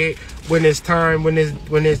people get when it's time, when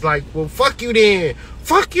it's like, well, fuck you then.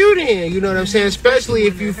 Fuck you then. You know what I'm saying? Especially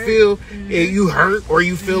if you feel you hurt, or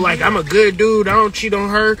you feel like I'm a good dude, I don't cheat on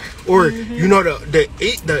her, or you know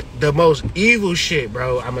the most evil shit,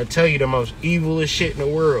 bro. I'm gonna tell you the most evilest shit in the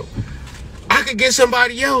world. I could get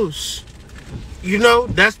somebody else. You know,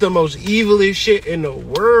 that's the most evilest shit in the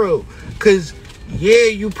world. Cause yeah,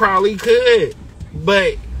 you probably could,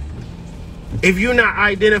 but if you're not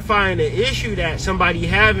identifying the issue that somebody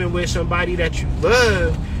having with somebody that you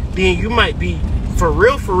love, then you might be for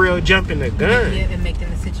real jumping the gun. Yeah, and making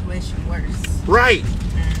the situation worse. Right.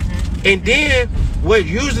 And then what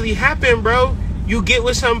usually happen, bro, you get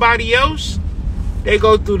with somebody else, they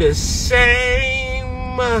go through the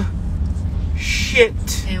same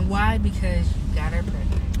shit. And why? Because you got her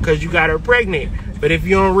pregnant. Because you got her pregnant. But if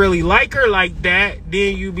you don't really like her like that,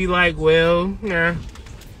 then you be like, well, nah.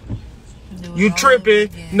 You tripping.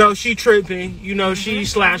 No, she tripping. You know, she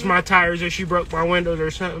slashed my tires or she broke my windows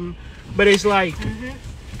or something. But it's like... And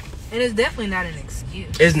it's definitely not an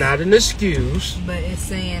excuse. It's not an excuse. But it's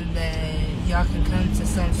saying that y'all can come to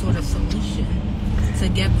some sort of solution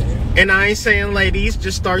together. And I ain't saying, ladies,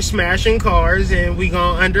 just start smashing cars and we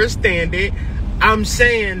gonna understand it. I'm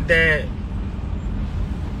saying that...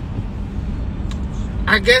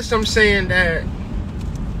 I guess I'm saying that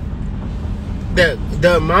the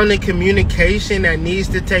amount of communication that needs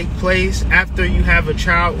to take place after you have a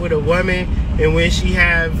child with a woman, and when she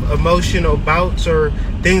have emotional bouts or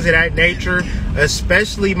things of that nature,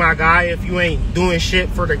 especially, my guy, if you ain't doing shit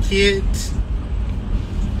for the kids,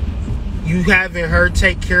 you having her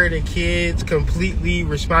take care of the kids completely,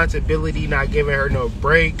 responsibility, not giving her no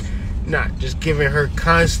break, not just giving her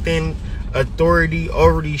constant authority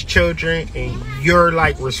over these children, and you're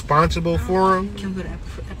like responsible for them. Can we go to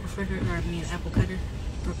apple cutter?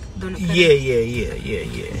 Donut cutter?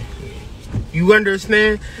 Yeah. You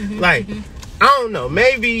understand? Like, I don't know,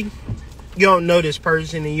 maybe you don't know this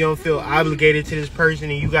person and you don't feel obligated to this person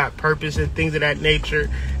and you got purpose and things of that nature,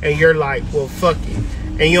 and you're like, well, fuck it,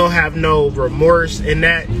 and you don't have no remorse in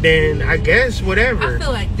that, then I guess whatever. I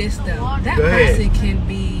feel like this though, that person can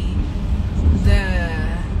be the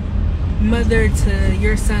mother to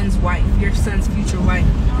your son's wife, your son's future wife,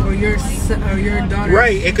 or your daughter.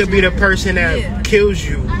 Right, it could be the person that kills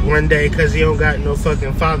you one day because he don't got no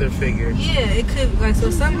fucking father figure. Yeah, it could, like,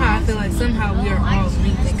 so somehow I feel like somehow we are all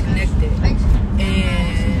linked and connected,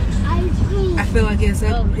 feel like it's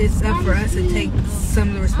up for us to take some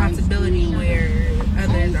of the responsibility where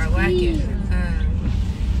others are lacking.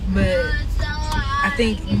 But I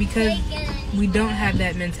think because we don't have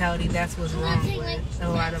that mentality, that's what's wrong with a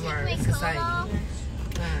lot of our society.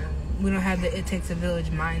 We don't have the "it takes a village"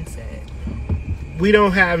 mindset. We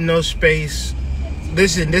don't have no space.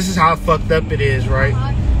 Listen, this is how fucked up it is, right?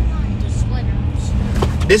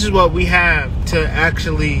 This is what we have to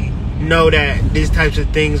actually know that these types of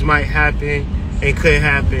things might happen and could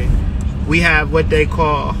happen. We have what they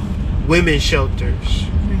call women's shelters,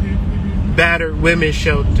 battered women's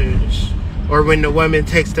shelters, or when the woman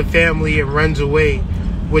takes the family and runs away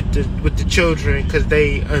with the children because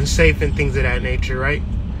they unsafe and things of that nature, right?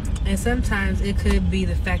 And sometimes it could be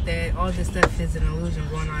the fact that all this stuff is an illusion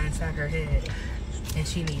going on inside her head, and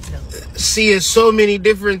she needs help. See, it's so many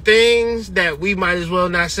different things that we might as well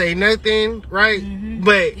not say nothing, right?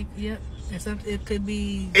 But it could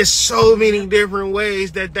be. It's so many different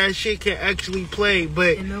ways that shit can actually play,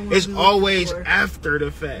 but it's always after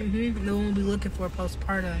the fact. No one will be looking for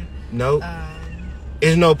postpartum. Nope.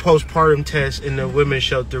 There's no postpartum test in the women's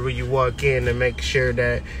shelter where you walk in and make sure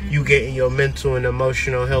that you getting your mental and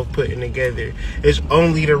emotional health put together. It's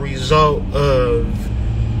only the result of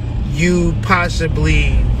you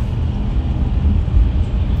possibly,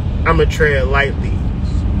 I'm going to tread lightly,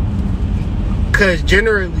 because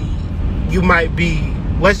generally you might be,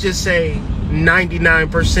 let's just say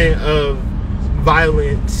 99% of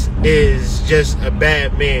violence is just a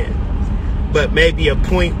bad man. But maybe a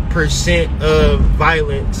 0.% of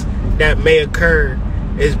violence that may occur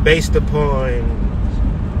is based upon,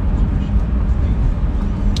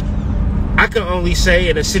 I can only say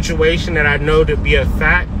in a situation that I know to be a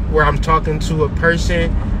fact, where I'm talking to a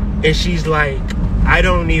person and she's like, I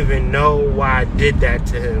don't even know why I did that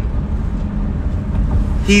to him.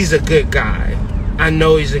 He's a good guy. I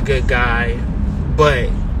know he's a good guy, but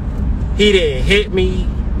he didn't hit me,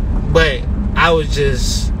 but I was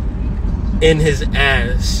just in his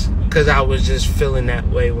ass because I was just feeling that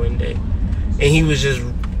way one day. And he was just,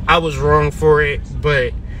 I was wrong for it,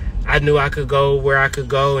 but I knew I could go where I could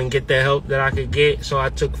go and get the help that I could get, so I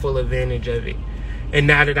took full advantage of it. And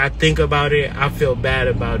now that I think about it, I feel bad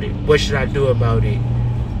about it. What should I do about it?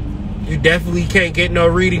 You definitely can't get no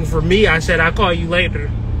reading from me. I said, I'll call you later.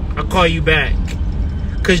 I'll call you back.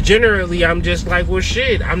 Because generally, I'm just like, well,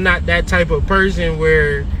 shit, I'm not that type of person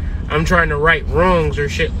where I'm trying to right wrongs or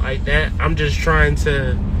shit like that. I'm just trying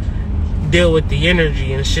to deal with the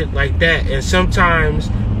energy and shit like that. And sometimes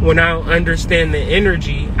when I don't understand the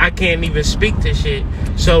energy, I can't even speak to shit.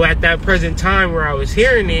 So at that present time where I was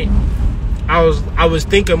hearing it, I was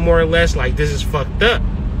thinking more or less like, this is fucked up,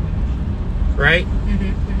 right?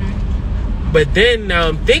 But then now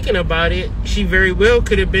I'm thinking about it, she very well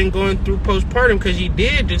could have been going through postpartum, because she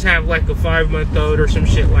did just have like a 5-month-old or some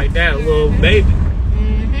shit like that, a little baby.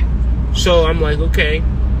 So I'm like, okay,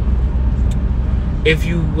 if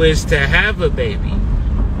you was to have a baby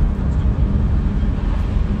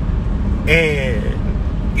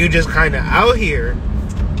and you just kind of out here,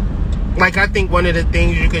 like, I think one of the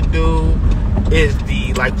things you could do is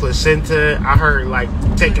the, like, placenta. I heard, like,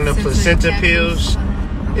 taking the placenta pills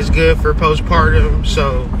is good for postpartum.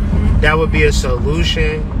 So that would be a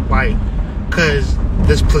solution, like, because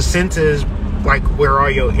this placenta is, like, where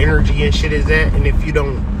all your energy and shit is at. And if you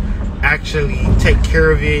don't actually take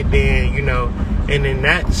care of it, then, you know, and in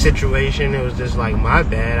that situation, it was just like, my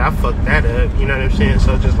bad, I fucked that up, you know what I'm saying?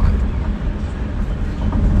 So just like,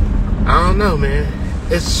 I don't know, man.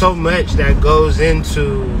 It's so much that goes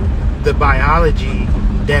into the biology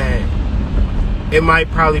that it might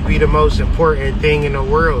probably be the most important thing in the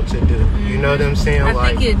world to do. You know what I'm saying?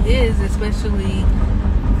 I think it is, especially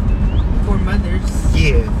for mothers.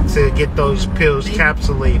 Yeah, to get those pills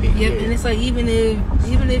capsulated. Yep, yeah. And it's like, even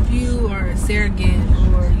if you are a surrogate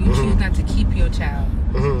or you choose not to keep your child,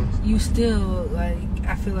 you still, like,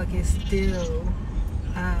 I feel like it's still,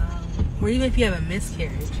 or even if you have a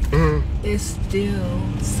miscarriage, it's still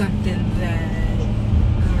something that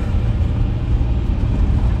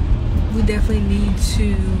we definitely need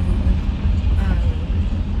to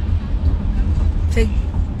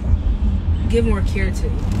give more care to,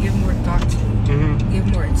 give more thought to, give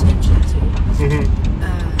more attention to.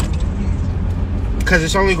 Because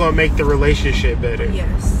it's only going to make the relationship better.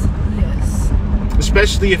 Yes, yes.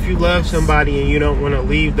 Especially if you love somebody and you don't want to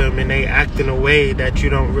leave them and they act in a way that you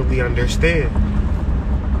don't really understand.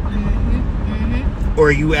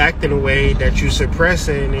 Or you act in a way that you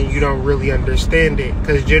suppressing and you don't really understand it.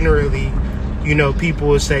 Because generally, you know, people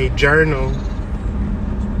will say journal,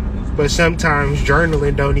 but sometimes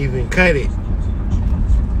journaling don't even cut it.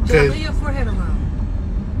 Leave your forehead alone.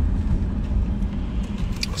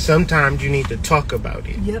 sometimes you need to talk about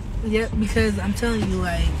it. Yep, because I'm telling you,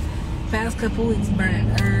 like, past couple weeks, burning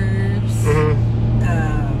herbs,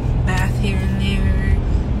 bath here and there,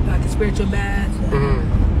 like a spiritual bath.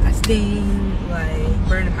 I steam, like,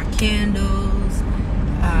 burning my candles,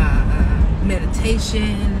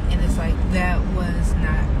 meditation, and it's like, that was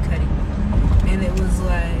not cutting it. And it was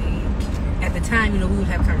like, at the time, you know, we would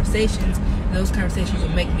have conversations, and those conversations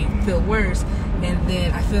would make me feel worse, and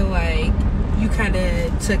then I feel like you kind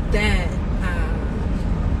of took that,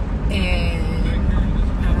 and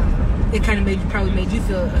it kind of probably made you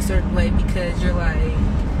feel a certain way, because you're like,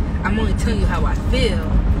 I'm only telling you how I feel,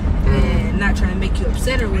 and not trying to make you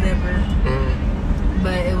upset or whatever,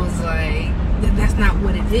 but it was like, that's not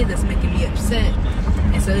what it is that's making me upset.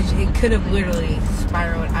 And so it could have literally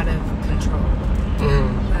spiraled out of control,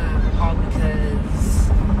 all because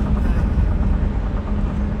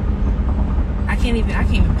I can't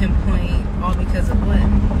even pinpoint all because of what.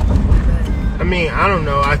 But, I mean, I don't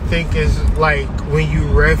know. I think it's like when you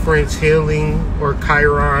reference healing or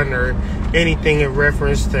Chiron or anything in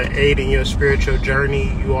reference to aiding your spiritual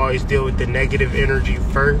journey, you always deal with the negative energy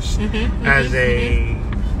first as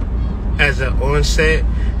an onset,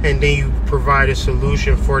 and then you provide a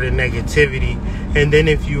solution for the negativity. And then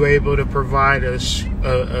if you're able to provide a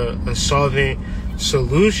solvent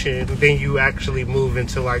solution, then you actually move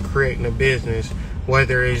into like creating a business,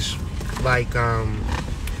 whether it's like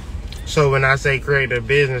so when I say create a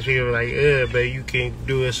business, people are like, but you can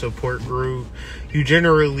do a support group. You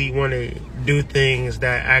generally want to do things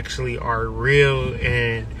that actually are real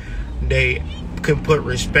and they can put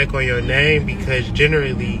respect on your name, because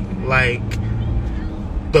generally, like,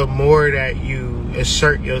 the more that you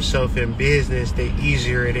assert yourself in business, the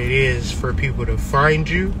easier it is for people to find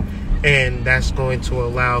you, and that's going to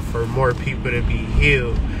allow for more people to be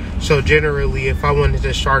healed. So generally, if I wanted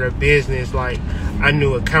to start a business, like I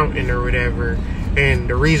knew accountant or whatever, and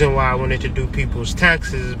the reason why I wanted to do people's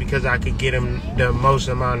taxes is because I could get them the most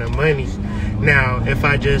amount of money. Now, if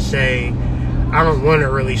I just say, I don't want to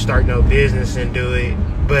really start no business and do it,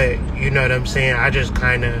 but you know what I'm saying, I just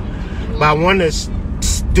kind of, but I want to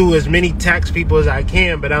do as many tax people as I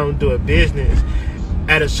can, but I don't do a business.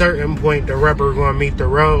 At a certain point, the rubber going to meet the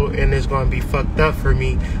road, and it's going to be fucked up for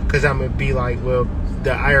me, because I'm going to be like, well,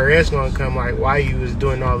 the IRS going to come like, why you was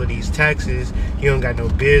doing all of these taxes? You don't got no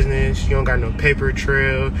business, you don't got no paper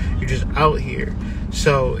trail, you just out here.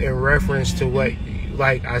 So in reference to what,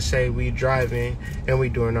 like I say, we driving and we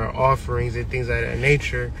doing our offerings and things of that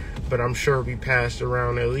nature, but I'm sure we passed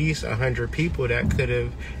around at least 100 people that could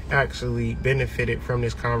have actually benefited from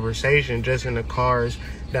this conversation just in the cars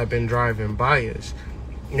that have been driving by us.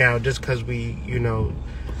 Now, just because we, you know,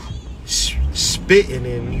 spitting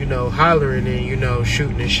and, you know, hollering and, you know,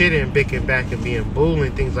 shooting and shit and bicking back and being bull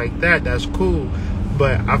and things like that, that's cool.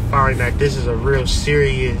 But I find that this is a real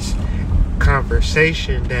serious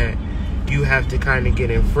conversation that you have to kind of get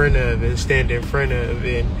in front of and stand in front of,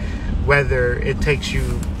 and whether it takes you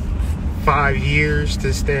 5 years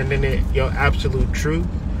to stand in it, your absolute truth,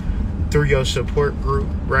 through your support group,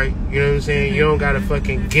 right? You know what I'm saying? You don't gotta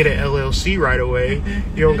fucking get an LLC right away.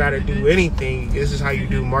 You don't gotta do anything. This is how you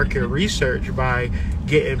do market research, by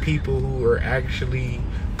getting people who are actually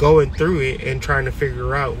going through it and trying to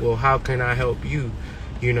figure out, well, how can I help you?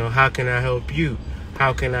 You know, how can I help you?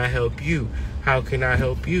 How can I help you? How can I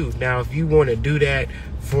help you? Now, if you want to do that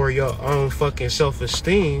for your own fucking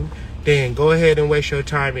self-esteem, then go ahead and waste your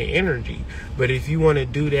time and energy. But if you want to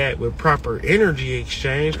do that with proper energy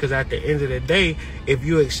exchange, because at the end of the day, if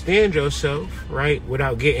you extend yourself, right,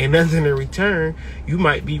 without getting nothing in return, you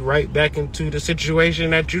might be right back into the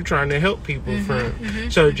situation that you're trying to help people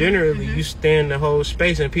from. So generally, you stand the whole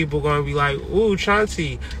space and people going to be like, ooh,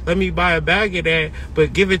 Chauncey, let me buy a bag of that,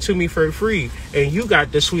 but give it to me for free. And you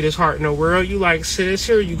got the sweetest heart in the world. You like, sis,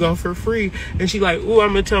 here you go for free. And she like, ooh,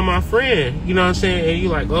 I'm going to tell my friend. You know what I'm saying? And you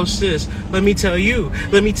like, oh, sis, let me tell you,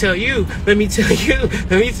 let me tell you, let me tell you,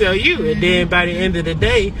 let me tell you. And then by the end of the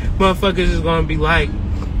day, motherfuckers is going to be like,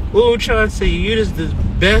 ooh, Chauncey, you just the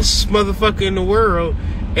best motherfucker in the world.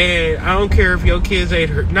 And I don't care if your kids ain't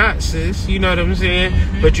hurt, not, sis. You know what I'm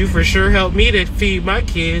saying? But you for sure helped me to feed my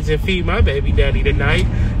kids and feed my baby daddy tonight.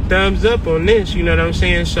 Thumbs up on this. You know what I'm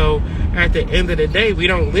saying? So at the end of the day, we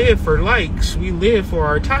don't live for likes. We live for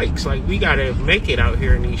our tykes. Like, we got to make it out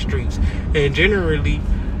here in these streets. And generally,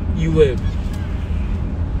 you would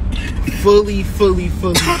fully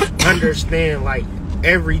understand, like,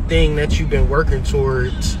 everything that you've been working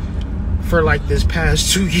towards for, like, this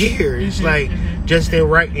past 2 years. Like, just in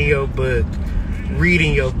writing your book,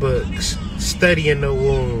 reading your books, studying the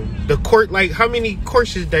womb, the court, like, how many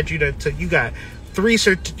courses that you done took? You got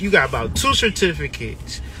you got about 2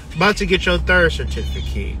 certificates. About to get your 3rd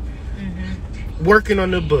certificate. Working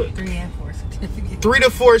on the book. 3 and 4 certificates. 3 to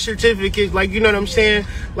 4 certificates. Like, you know what I'm saying?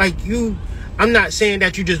 Like, I'm not saying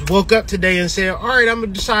that you just woke up today and said, all right, I'm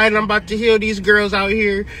going to decide I'm about to heal these girls out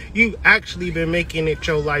here. You actually been making it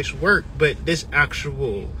your life's work. But this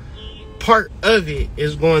actual part of it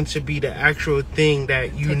is going to be the actual thing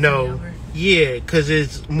that you know. Yeah, because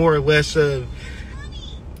it's more or less of,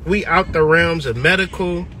 we out the realms of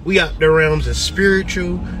medical, we out the realms of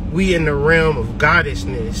spiritual, we in the realm of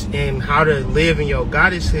goddessness. And how to live in your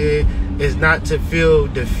goddesshood is not to feel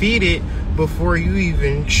defeated before you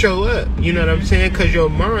even show up. You know what I'm saying? Because your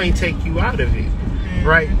mind take you out of it,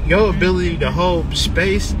 right? Your ability to hold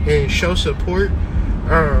space and show support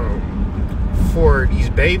for these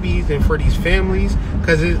babies and for these families.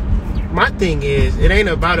 Because my thing is, it ain't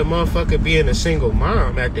about a motherfucker being a single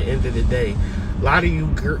mom at the end of the day. A lot of you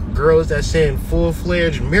girls that's in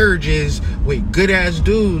full-fledged marriages with good-ass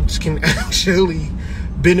dudes can actually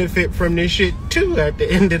benefit from this shit too at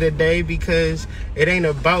the end of the day, because it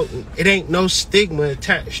ain't no stigma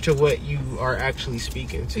attached to what you are actually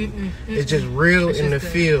speaking to. It's just real in the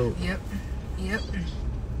field. Yep.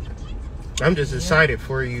 I'm just excited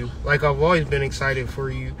for you. Like, I've always been excited for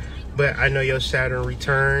you, but I know your Saturn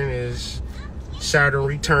return is Saturn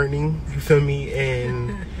returning, you feel me?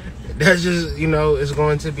 And that's just, you know, it's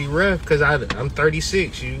going to be rough, because I'm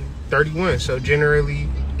 36, you 31, so generally.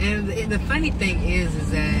 And the funny thing is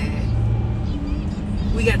that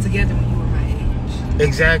we got together when you were my age.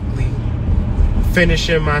 Exactly.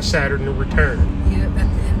 Finishing my Saturn return. Yep, at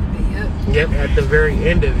the end of it, Yep, at the very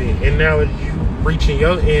end of it. And now you reaching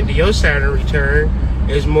your end of your Saturn return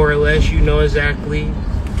is more or less, you know exactly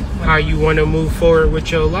how you want to move forward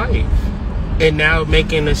with your life. And now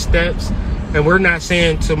making the steps. And we're not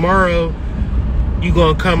saying tomorrow you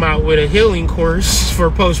gonna come out with a healing course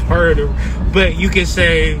for postpartum, but you can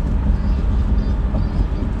say,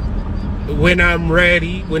 when I'm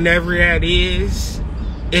ready, whenever that is,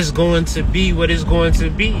 it's going to be what it's going to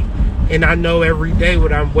be. And I know every day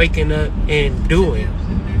what I'm waking up and doing.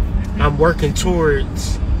 I'm working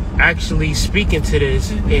towards actually speaking to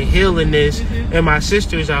this and healing this, and my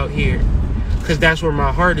sisters out here. Because that's where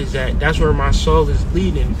my heart is at. That's where my soul is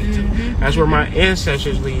leading me to. That's where my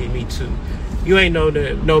ancestors leading me to. You ain't know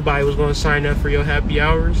that nobody was going to sign up for your happy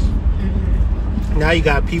hours. Now you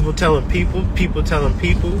got people telling people telling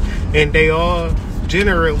people, and they all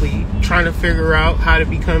generally trying to figure out how to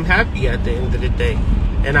become happy at the end of the day.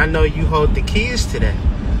 And I know you hold the keys to that,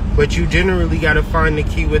 but you generally got to find the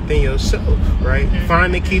key within yourself, right?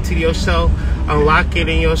 Find the key to yourself, unlock it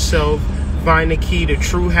in yourself. Find the key to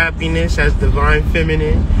true happiness as divine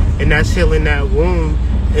feminine, and that's healing that wound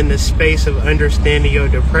in the space of understanding your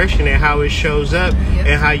depression and how it shows up,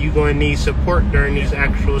 and how you're going to need support during these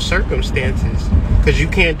actual circumstances, because you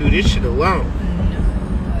can't do this shit alone. No,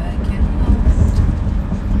 I can't.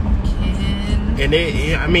 And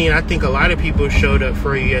I mean, I think a lot of people showed up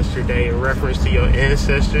for you yesterday in reference to your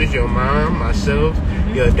ancestors, your mom, myself,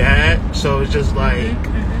 your dad. So it's just like,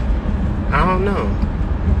 I don't know.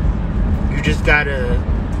 You just gotta,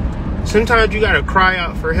 sometimes you gotta cry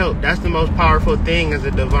out for help. That's the most powerful thing as a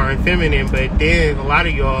divine feminine. But then a lot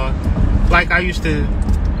of y'all, like I'm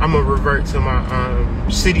gonna revert to my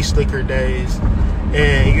city slicker days,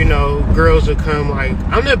 and you know, girls will come like,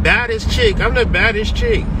 I'm the baddest chick, and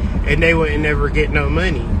they wouldn't never get no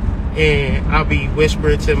money. And I'll be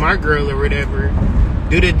whispering to my girl or whatever,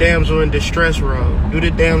 do the damsel in distress role, do the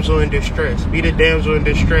damsel in distress, be the damsel in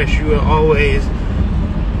distress. You will always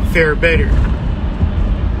fare better.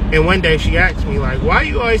 And one day she asked me, like, why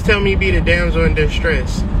you always tell me be the damsel in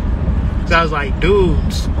distress? So I was like,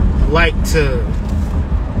 dudes like to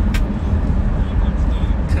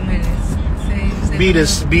come in and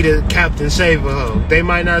save be the captain save a hoe. They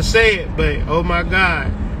might not say it, but oh my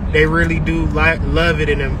God, they really do love it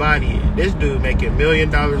and embody it. This dude making $1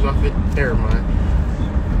 million off it. Never mind.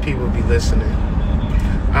 People be listening.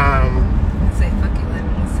 Say fuck it, let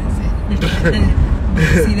me say.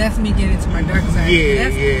 See, that's me getting into my dark side. Yeah.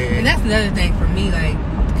 And that's another thing for me, like,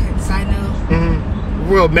 side note.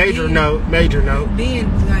 Real major note. Being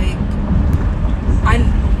like,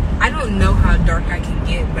 I don't know how dark I can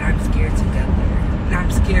get, but I'm scared to go there. And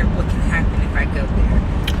I'm scared what can happen if I go there.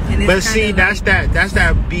 And but see, that's that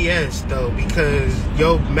BS though, because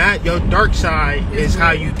your dark side is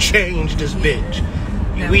how you change this bitch.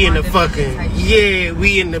 We in the fucking,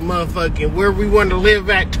 we in the motherfucking where we want to live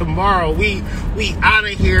at tomorrow. We out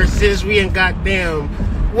of here, sis. We ain't goddamn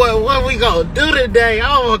what we gonna do today.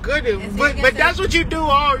 Oh my goodness. But that's what you do.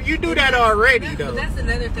 You do that already though. That's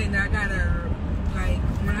another thing that I gotta, like,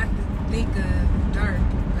 when I think of dark,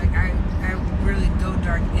 like I really go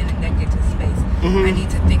dark in I need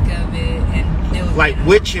to think of it and deal with like it.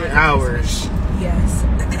 witching hours. Yes.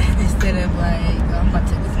 Instead of like, oh, I'm about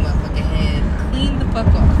to take this motherfucking head, clean the fuck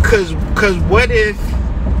off. Cause what if,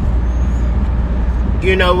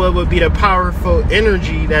 you know, what would be the powerful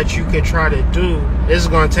energy that you could try to do? This is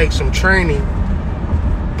gonna take some training,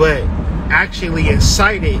 but actually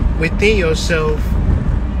incite it within yourself.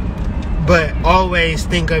 But always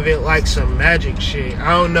think of it like some magic shit. I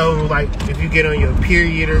don't know, like if you get on your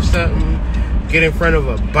period or something, get in front of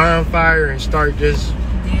a bonfire and start just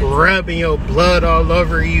rubbing your blood all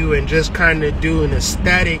over you and just kind of do an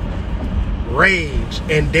ecstatic rage,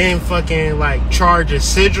 and then fucking like charge a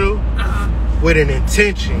sigil with an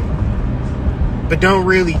intention. But don't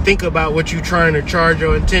really think about what you're trying to charge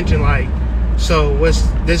your intention. Like, so this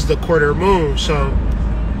is the quarter moon, so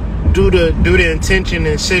do the intention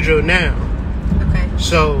and sigil now. Okay.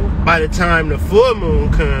 So by the time the full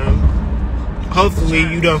moon come, hopefully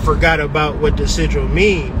you done forgot about what the sigil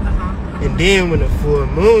mean. And then when the full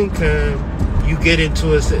moon come, you get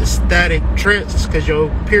into an ecstatic trance because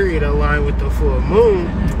your period aligned with the full moon.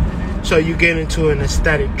 So you get into an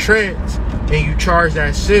ecstatic trance and you charge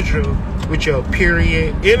that sigil with your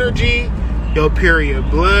period energy, your period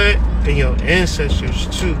blood, and your ancestors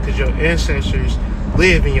too, because your ancestors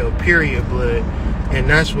live in your period blood. And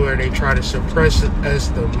that's where they try to suppress us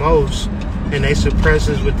the most. And they suppress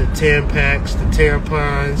us with the Tampax, the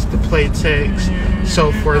tampons, the Playtex,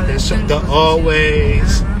 so forth and so. The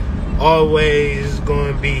always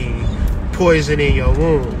going to be poison in your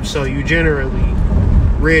womb. So you generally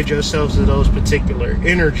rid yourselves of those particular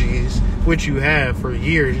energies, which you have for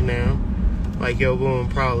years now. Like your womb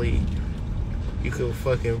probably, you could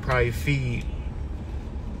fucking probably feed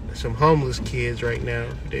some homeless kids right now.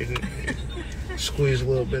 They squeeze a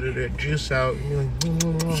little bit of their juice out.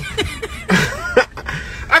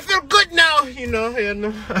 I feel good now, you know.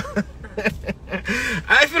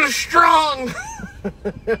 I feel strong.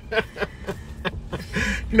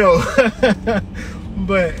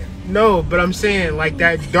 But I'm saying, like,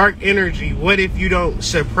 that dark energy, what if you don't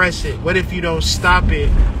suppress it? What if you don't stop it,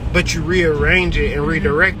 but you rearrange it and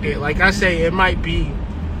redirect it? Like I say, it might be,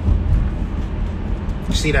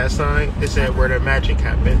 you see that sign? It said where the magic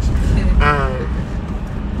happens.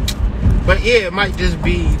 But yeah, it might just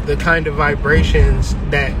be the kind of vibrations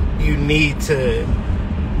that you need to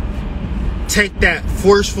take that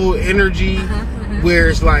forceful energy where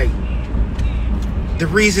it's like, the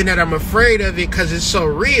reason that I'm afraid of it because it's so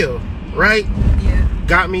real, right? Yeah.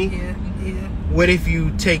 Got me? Yeah. What if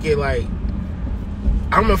you take it like,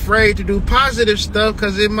 I'm afraid to do positive stuff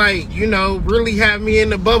because it might, you know, really have me in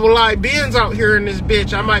the bubble eye bins out here in this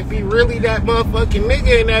bitch. I might be really that motherfucking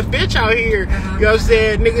nigga and that bitch out here. You know what I'm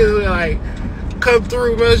saying? Niggas like come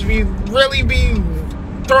through, must be really be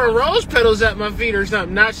throwing rose petals at my feet or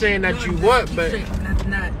something. Not saying that you want, but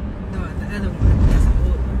No, the other one. That's an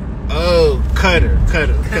old one. Oh, cutter.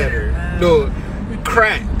 No,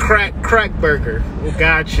 crack burger.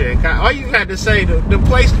 Gotcha. All you had to say, the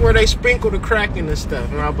place where they sprinkle the crack in and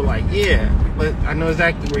stuff. And I'll be like, yeah, but I know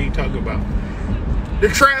exactly where you're talking about. The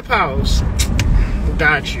trap house.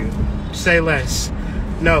 Got you. Say less.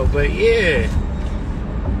 No, but yeah.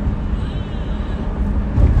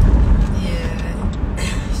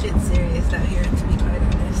 Yeah. Shit's serious out here, to be quite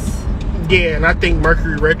honest. Yeah, and I think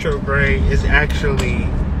Mercury retrograde is actually,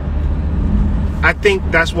 I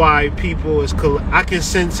think that's why people I can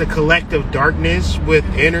sense a collective darkness with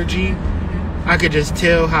energy. I could just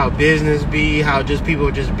tell how business be, how just people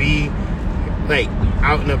just be like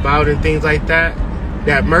out and about and things like that.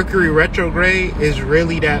 That Mercury retrograde is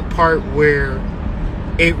really that part where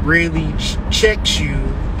it really checks you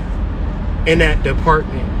in that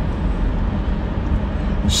department.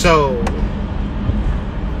 So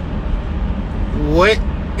what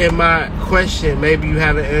in my question, maybe you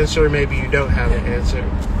have an answer, maybe you don't have an answer,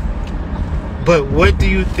 but what do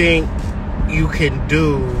you think you can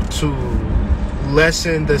do to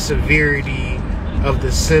lessen the severity of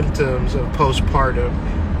the symptoms of postpartum?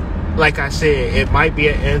 Like I said, it might be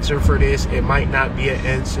an answer for this, it might not be an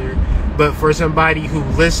answer, but for somebody who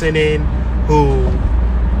listening, who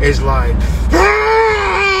is like,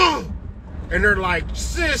 ah! And they're like,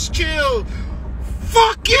 sis, chill,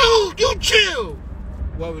 fuck you, you chill,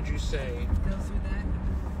 what would you say? Go through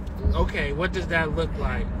that. Okay, what does that look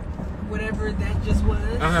like? Whatever that just was.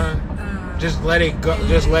 Just let it go.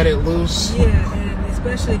 Just let it loose. Yeah, and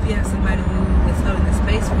especially if you have somebody who is holding the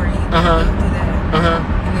space for you, go through that.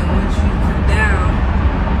 And then once you come down,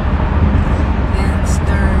 then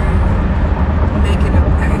start making an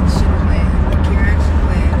action plan, like your action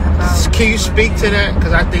plan about. Can you speak to that?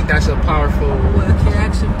 Because I think that's a powerful. What, your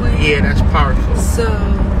action plan? Yeah, that's powerful. So,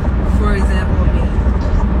 for example, me.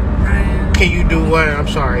 Can you do one? I'm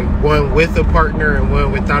sorry, one with a partner and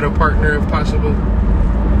one without a partner, if possible.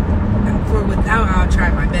 For without, I'll try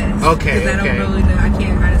my best. Okay. Because I don't really know. I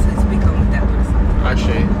can't honestly speak on what that was. I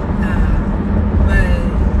see. But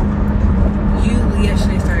you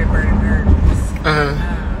yesterday started burning nerves.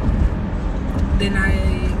 Then I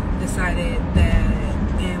decided that,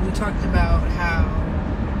 and we talked about how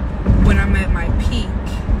when I'm at my peak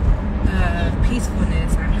of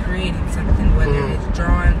peacefulness, I'm creating something, whether it's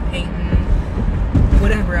drawing, painting,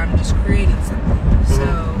 whatever. I'm just creating something. So,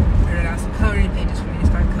 or not some coloring pages for me to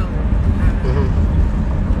start coloring.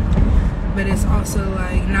 But it's also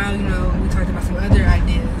like, now, you know, we talked about some other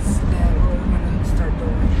ideas that we're going to start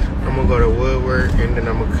doing. I'm going to go to woodwork and then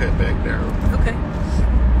I'm going to cut back down. Okay.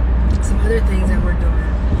 Some other things that we're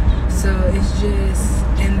doing. So it's just,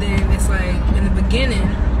 and then it's like, in the beginning,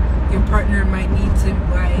 your partner might need to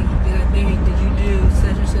like be like, hey, did you do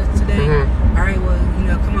such and such today? All right, well, you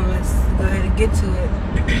know, come on, let's go ahead and get to it.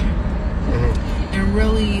 And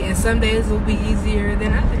really, and some days will be easier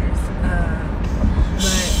than others.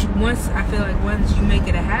 But I feel like once you make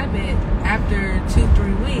it a habit, after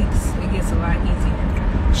 2-3 weeks, it gets a lot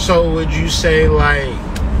easier. So would you say, like,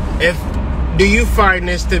 do you find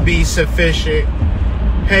this to be sufficient?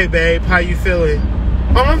 Hey babe, how you feeling?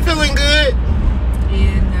 Oh, I'm feeling good.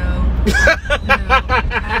 Yeah, no.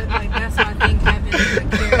 That's why I think having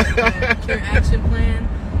a care action plan,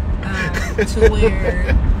 to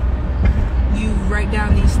where you write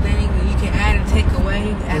down these things and you can add and take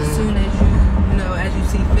away as soon as as you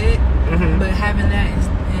see fit. But having that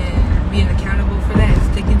and being accountable for that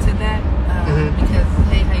and sticking to that, because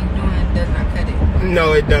hey, how you doing does not cut it.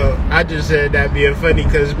 No, it don't. I just said that being funny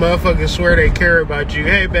because motherfuckers swear they care about you.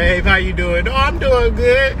 Hey babe, how you doing? Oh, I'm doing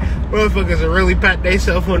good. Motherfuckers will really pat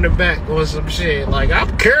themselves on the back on some shit. Like, I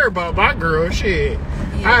care about my girl. Shit.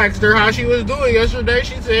 Yeah. I asked her how she was doing yesterday.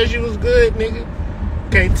 She said she was good, nigga.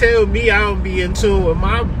 Can't tell me I don't be in tune with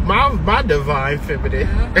my divine feminine.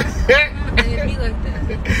 Niggas be like that.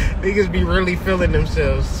 Niggas be really feeling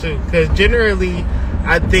themselves too. Because generally,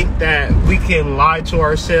 I think that we can lie to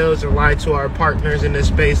ourselves and lie to our partners in the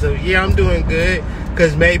space of, yeah, I'm doing good.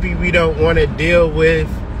 Because maybe we don't want to deal with,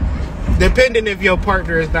 depending if your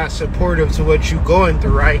partner is not supportive to what you're going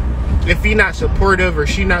through, right? If he not supportive or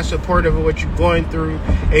she not supportive of what you're going through,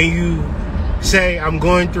 and you say, I'm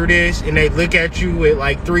going through this, and they look at you with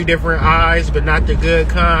like 3 different eyes, but not the good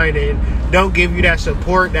kind, and don't give you that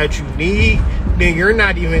support that you need, then you're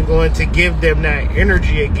not even going to give them that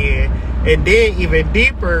energy again. And then even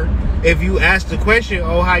deeper, if you ask the question,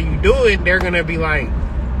 oh, how you doing? They're going to be like,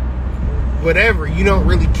 whatever, you don't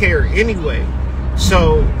really care anyway.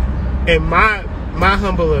 So, in my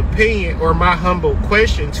humble opinion, or my humble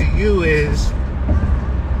question to you is,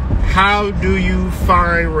 how do you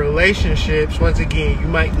find relationships? Once again, you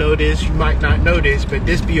might know this, you might not know this, but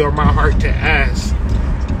this be on my heart to ask.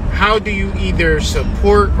 How do you either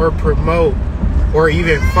support or promote or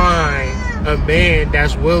even find a man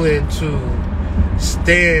that's willing to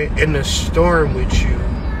stand in the storm with you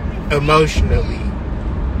emotionally?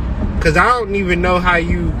 Because I don't even know how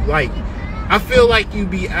you, like, I feel like you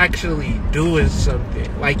be actually doing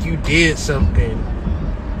something, like you did something.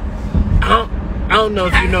 I don't know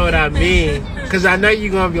if you know what I mean. Because I know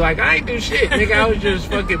you're going to be like, I ain't do shit. Nigga, I was just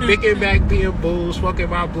fucking bicking back, being bulls, smoking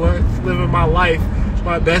my blunts, living my life,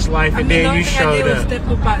 my best life, and then you showed up.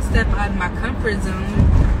 Step out of my comfort zone.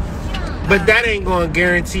 But that ain't going to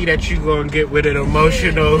guarantee that you're going to get with an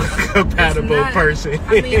emotional, compatible person.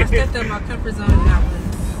 I mean, I stepped out of my comfort zone and I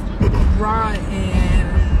was raw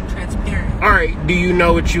and transparent. All right, do you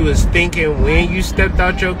know what you was thinking when you stepped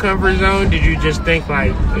out your comfort zone? Did you just think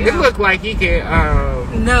like, it looked like he could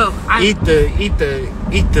eat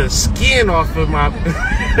the skin off of my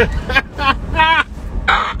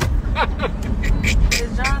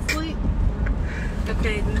Is John asleep?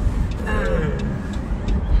 Okay.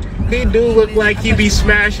 He do look like he be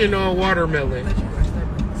smashing on watermelon.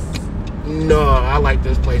 No, I like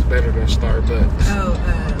this place better than Starbucks. Oh,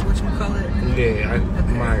 whatchamacallit? Yeah,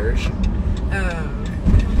 Myers.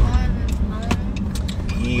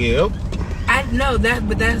 Yep. I know that,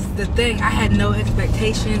 but that's the thing. I had no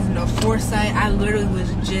expectations, no foresight. I literally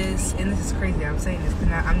was just, and this is crazy, I'm saying this,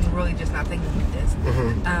 because I'm really just not thinking of this.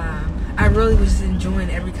 I really was just enjoying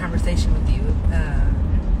every conversation with you,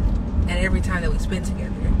 and every time that we spent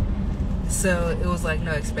together. So it was like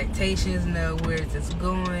no expectations, no where is this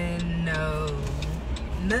going, no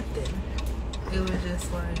nothing. It was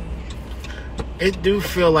just like, it do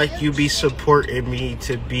feel like you be supporting me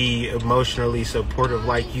to be emotionally supportive,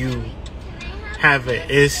 like you have an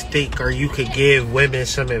instinct, or you could give women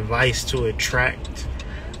some advice to attract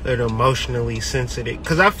an emotionally sensitive.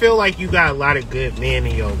 Because I feel like you got a lot of good men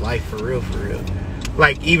in your life, for real, for real.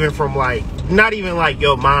 Like, even from, like, not even like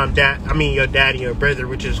your mom, dad, I mean your dad and your brother,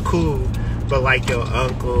 which is cool, but like your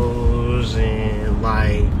uncles and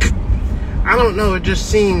like, I don't know, it just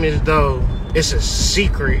seems as though it's a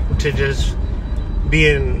secret to just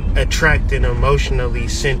being attracting emotionally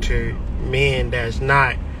centered men that's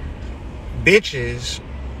not bitches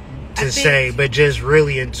to say, but just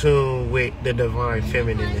really in tune with the divine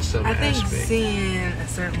feminineness of the aspect. I think seeing a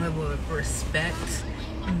certain level of respect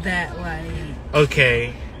that, like,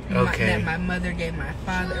 that my mother gave my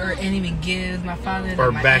father, or and even gives my father,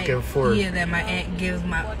 or back and forth. Yeah, that my aunt gives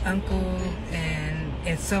my uncle,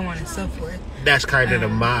 and so on and so forth. That's kind of the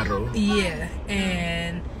model. Yeah,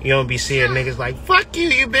 and you don't be seeing niggas like, fuck you,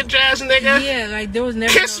 you bitch ass nigga. Yeah, like there was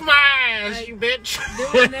never kiss my ass, like, you bitch.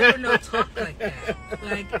 There was never no talk like that.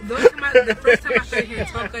 Like the first time I started hearing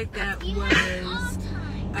talk like that was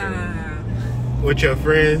with your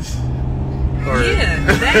friends. Or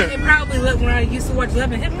that it probably looked when I used to watch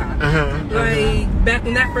Love and Hip Hop. Back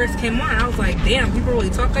when that first came on, I was like, damn, people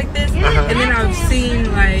really talk like this. And then I've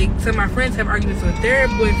seen like some of my friends have arguments with their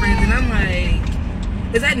boyfriends, and I'm like,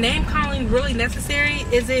 is that name calling really necessary?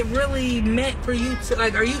 Is it really meant for you to,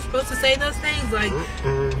 like, are you supposed to say those things?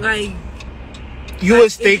 Like you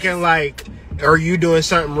was thinking like, are you doing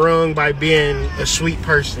something wrong by being a sweet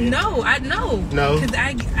person? No, I know. No, because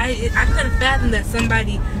I couldn't fathom that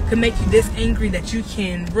somebody could make you this angry that you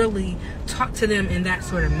can really talk to them in that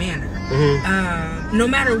sort of manner. No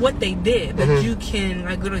matter what they did, but you can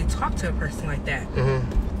like literally talk to a person like that.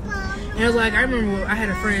 And I was like, I remember I had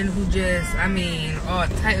a friend who just, I mean,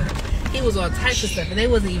 he was all types of stuff, and they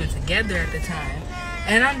wasn't even together at the time.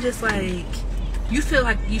 And I'm just like, you feel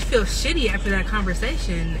shitty after that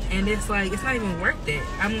conversation, and it's like, it's not even worth it.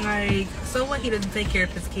 I'm like, so what? He doesn't take care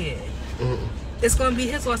of his kid. It's gonna be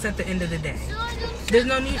his loss at the end of the day. There's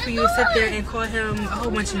no need for you to sit there and call him a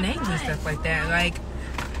whole bunch of names and stuff like that. Like,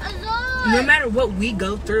 no matter what we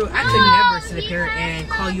go through, I could never sit up here and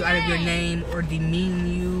call you out of your name or demean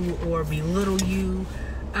you or belittle you.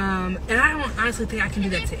 And I don't honestly think I can do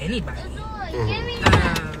that to anybody.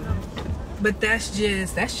 But that's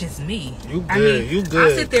just me. You good? I mean, you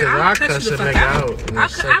good? I'll sit there. I'll cut you the fuck out.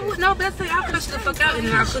 I would no, that's like, I'll cut you the fuck out, and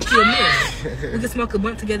then I'll cook you a meal. We can smoke a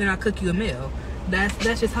blunt together, and I'll cook you a meal. That's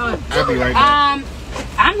just how it. I'll be right back.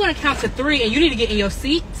 I'm gonna count to 3, and you need to get in your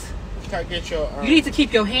seat. Can I get your? You need to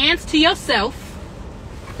keep your hands to yourself.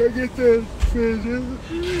 Can I get the?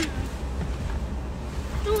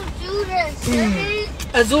 Don't do that.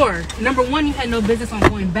 Azor, number 1, you had no business on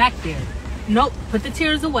going back there. Nope, put the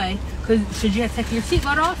tears away. Cause should you have taken your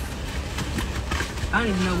seatbelt off? I don't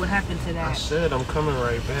even know what happened to that. I said I'm coming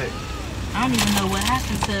right back. I don't even know what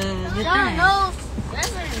happened to the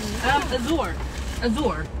thing.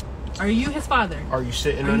 Azor, are you his father? Are you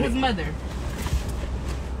sitting on his mother?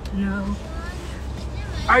 No.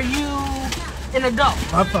 Are you an adult?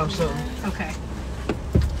 I thought so. Okay.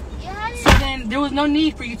 So then there was no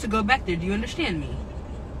need for you to go back there. Do you understand me?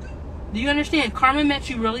 Do you understand? Karma met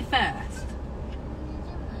you really fast.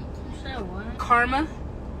 Karma?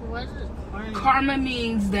 What is karma? Karma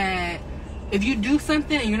means that if you do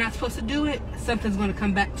something and you're not supposed to do it, something's going to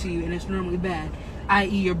come back to you, and it's normally bad, i.e.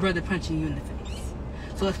 your brother punching you in the face.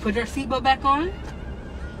 So let's put our seatbelt back on,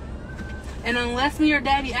 and unless me or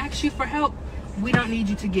daddy asks you for help, we don't need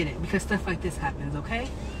you to get it, because stuff like this happens, okay?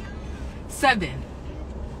 7,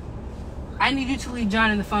 I need you to leave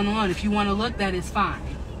John and the phone alone. If you want to look, that is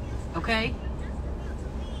fine, okay?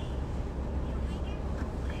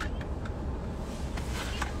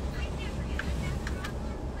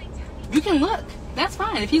 You can look. That's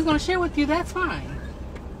fine. If he's going to share with you, that's fine.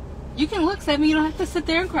 You can look, 7. You don't have to sit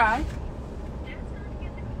there and cry.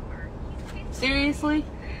 Seriously?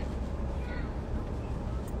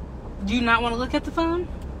 Do you not want to look at the phone?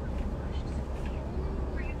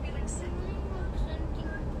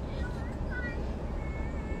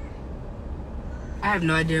 I have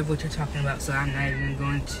no idea of what you're talking about, so I'm not even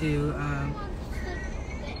going to...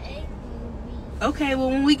 Okay, well,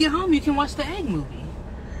 when we get home, you can watch the egg movie.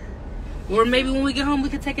 Or maybe when we get home, we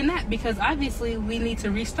could take a nap, because obviously we need to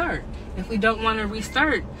restart. If we don't want to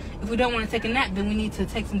restart, if we don't want to take a nap, then we need to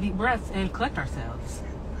take some deep breaths and collect ourselves.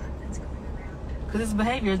 Because this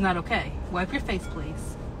behavior is not okay. Wipe your face,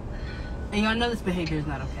 please. And y'all know this behavior is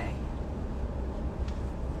not okay.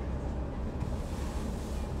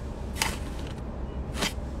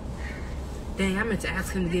 Dang, I meant to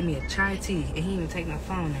ask him to give me a chai tea, and he didn't even take my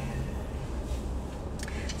phone in.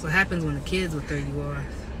 That's what happens when the kids will throw you off.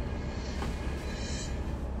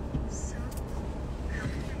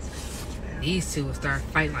 These two will start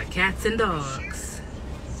fighting like cats and dogs.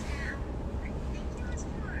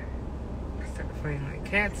 fighting like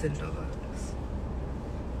cats and dogs.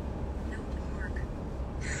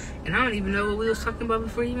 And I don't even know what we was talking about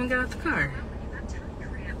before you even got out the car.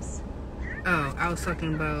 Oh, I was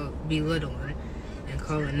talking about belittling and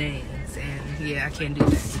calling names, and yeah, I can't do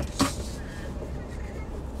that.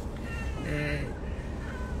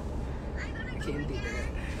 I can't do that.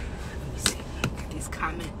 Let me see. Look at these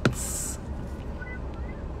comments.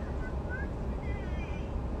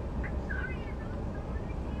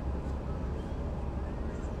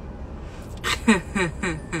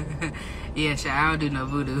 Yeah, sure, I don't do no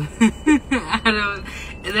voodoo. I don't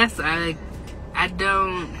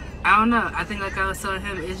know. I think like I was telling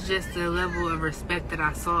him, it's just the level of respect that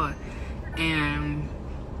I saw. And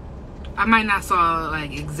I might not saw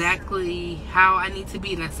like exactly how I need to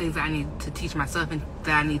be, and that's things that I need to teach myself and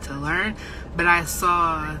that I need to learn. But I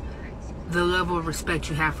saw the level of respect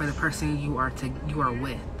you have for the person you are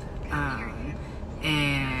with.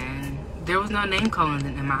 And there was no name calling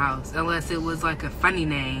in my house unless it was like a funny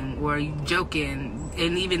name or you joking,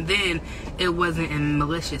 and even then it wasn't in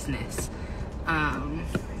maliciousness.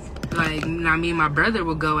 Like now me and my brother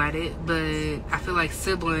will go at it, but I feel like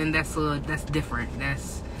sibling, that's different.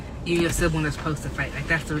 That's you and your sibling are supposed to fight. Like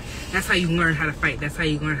that's how you learn how to fight. That's how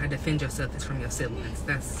you learn how to defend yourself, is from your siblings.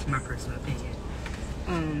 That's my personal opinion.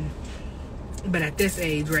 But at this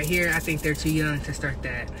age right here, I think they're too young to start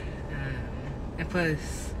that. And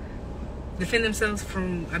plus, defend themselves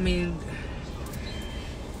from, I mean,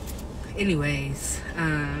 anyways.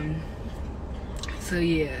 So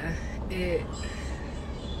yeah,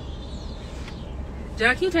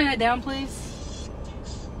 John, can you turn that down, please?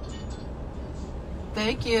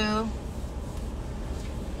 Thank you.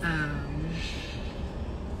 Oh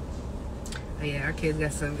yeah, our kids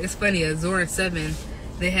got some. It's funny, Zora 7,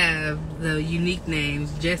 they have the unique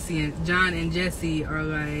names. John and Jesse are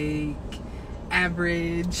like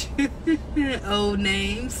average old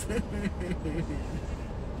names.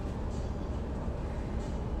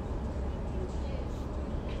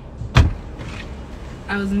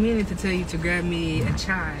 I was meaning to tell you to grab me a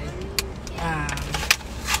chai,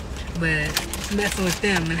 but messing with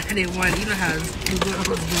them, and I didn't want, you know how the girl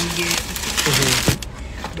was gonna get.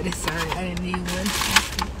 Mm-hmm. But it's alright, I didn't need one.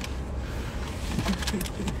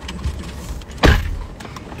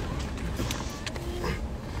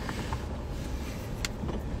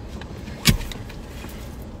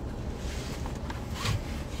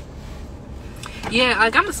 Yeah,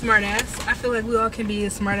 like I'm a smart ass. I feel like we all can be a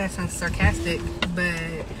smart ass and sarcastic,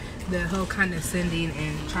 but the whole condescending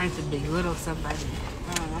and trying to belittle somebody.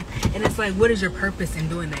 And it's like, what is your purpose in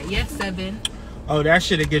doing that? Yes, 7. Oh, that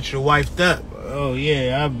shit'll get you wifed up. Oh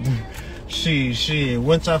yeah,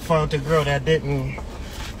 once I found the girl that didn't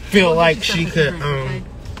feel like she could.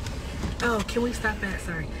 Oh, can we stop at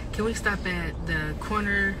the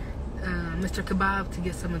corner, Mr. Kebab, to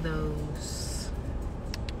get some of those?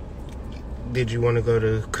 Did you want to go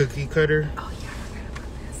to Cookie Cutter? Oh yeah, I forgot about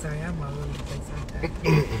that. Sorry, I'm all over the place sometimes.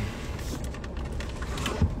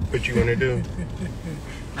 What you gonna do?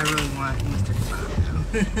 I really want Mr.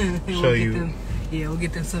 Kebab though. We'll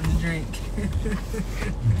get them something to drink.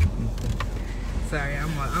 Sorry,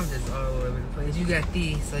 I'm just all over the place. You got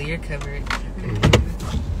these, so you're covered.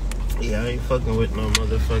 Mm-hmm. Yeah, I ain't fucking with no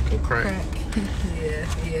motherfucking crack. Yeah,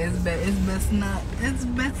 it's best not. It's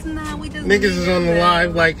best not. We just niggas is on the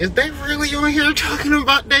live like, is they really on here talking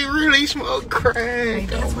about they really smoke crack? Like,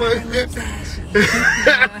 that's why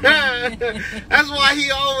that's why he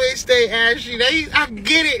always stay ashy. I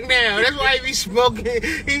get it now. That's why he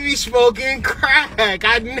be smoking crack.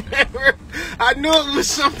 I knew it was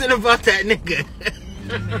something about that nigga.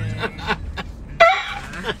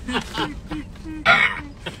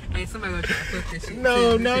 Hey, somebody gonna try to flip this shit.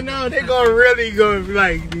 No. They gonna really go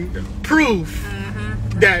like proof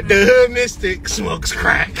that the hood mystic smokes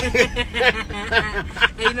crack. Hey,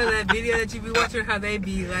 you know that video that you be watching, how they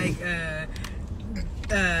be like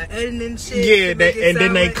editing shit? Yeah, and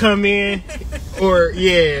then they come in, or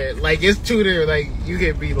yeah, like it's two there. Like you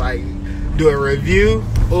could be like do a review,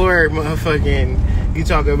 or motherfucking you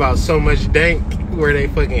talking about so much dank where they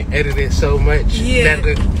fucking edit it so much that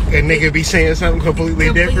a nigga be saying something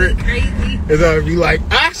completely different. Crazy. And so it'd be like,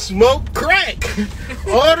 I smoke crack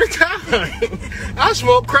all the time. I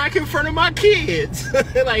smoke crack in front of my kids.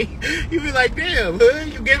 Like you be like, damn,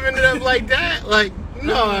 hood, you giving it up like that? Like,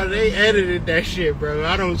 no, they edited that shit, bro.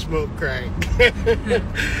 I don't smoke crack.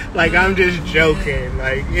 Like, I'm just joking.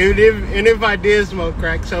 Like, if I did smoke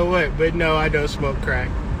crack, so what? But no, I don't smoke crack.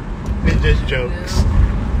 It's just jokes.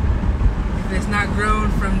 If it's not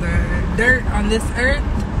grown from the dirt on this earth.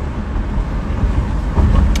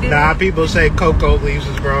 Nah, people say cocoa leaves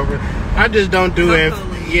is grown. I just don't do I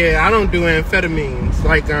don't do amphetamines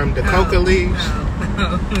like the coca leaves.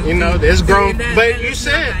 No. You know, it's grown. See, But you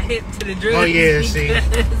said, hit to the drugs. oh yeah, see.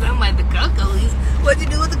 I'm like the coca leaves. What'd you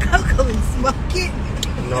do with the coca leaves? Smoke it?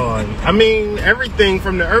 No, I mean everything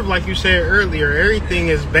from the herb, like you said earlier. Everything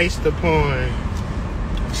is based upon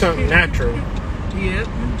something natural. Yep. You know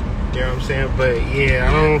what I'm saying? But yeah,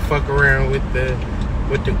 I don't fuck around with the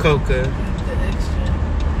coca. The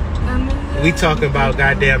extra. We talking about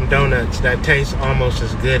goddamn donuts that taste almost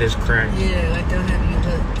as good as crack. Yeah, like they'll have any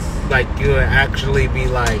hooks. Like you'll actually be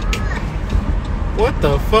like, what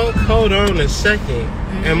the fuck? Hold on a second.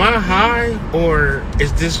 Am I high or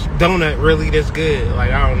is this donut really this good?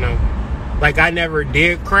 Like, I don't know. Like, I never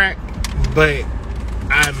did crack, but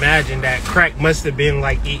I imagine that crack must have been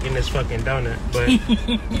like eating this fucking donut. But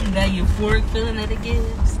that euphoric feeling that it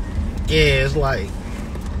gives. yeah, it's like,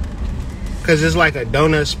 cause it's like a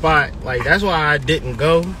donut spot. Like, that's why I didn't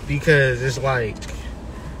go, because it's like,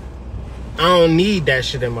 I don't need that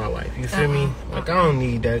shit in my life. You feel me? Like, I don't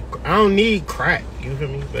need that. I don't need crack. You feel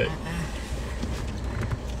me? But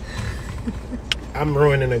I'm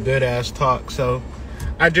ruining a good ass talk, so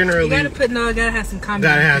I generally gotta have some comedy.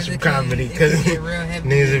 Gotta have some comedy, because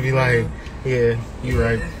niggas would be like, yeah, you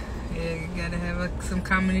right. Yeah, you gotta have some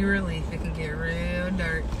comedy relief. It can get real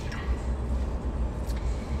dark.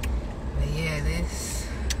 But yeah, this.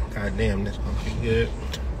 Goddamn, this gonna be good.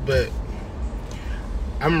 But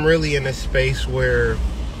I'm really in a space where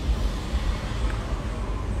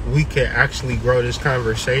we could actually grow this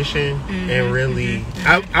conversation and really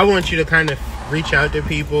I want you to kind of reach out to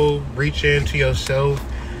people, reach into yourself,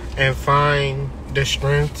 and find the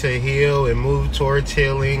strength to heal and move towards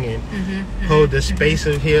healing and hold the space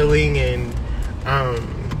of healing. And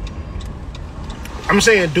I'm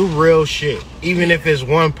saying do real shit, even if it's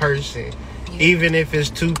one person, even if it's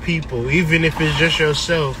two people, even if it's just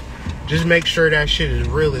yourself. Just make sure that shit is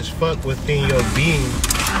real as fuck within your being,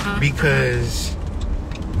 because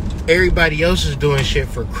everybody else is doing shit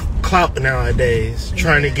for clout nowadays,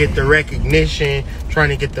 trying to get the recognition, trying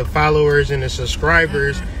to get the followers and the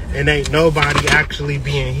subscribers, and ain't nobody actually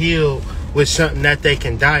being healed with something that they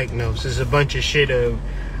can diagnose. It's a bunch of shit of,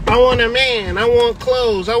 I want a man, I want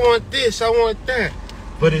clothes, I want this, I want that.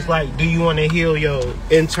 But it's like, do you want to heal your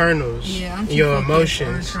internals, your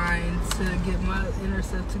emotions? I'm trying to get my inner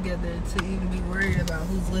self together to even be worried about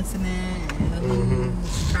who's listening and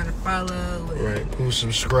who's trying to follow. Right, who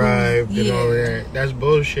subscribed and all of that. That's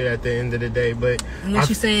bullshit at the end of the day. But unless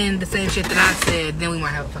you're saying the same shit that I said, then we might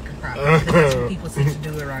have a fucking problem. That's what people seem to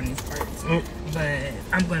do around these parts. But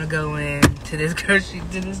I'm gonna go into this grocery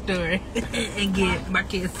to the store and get my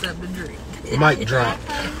kids something to drink. Mic drop.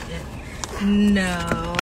 No.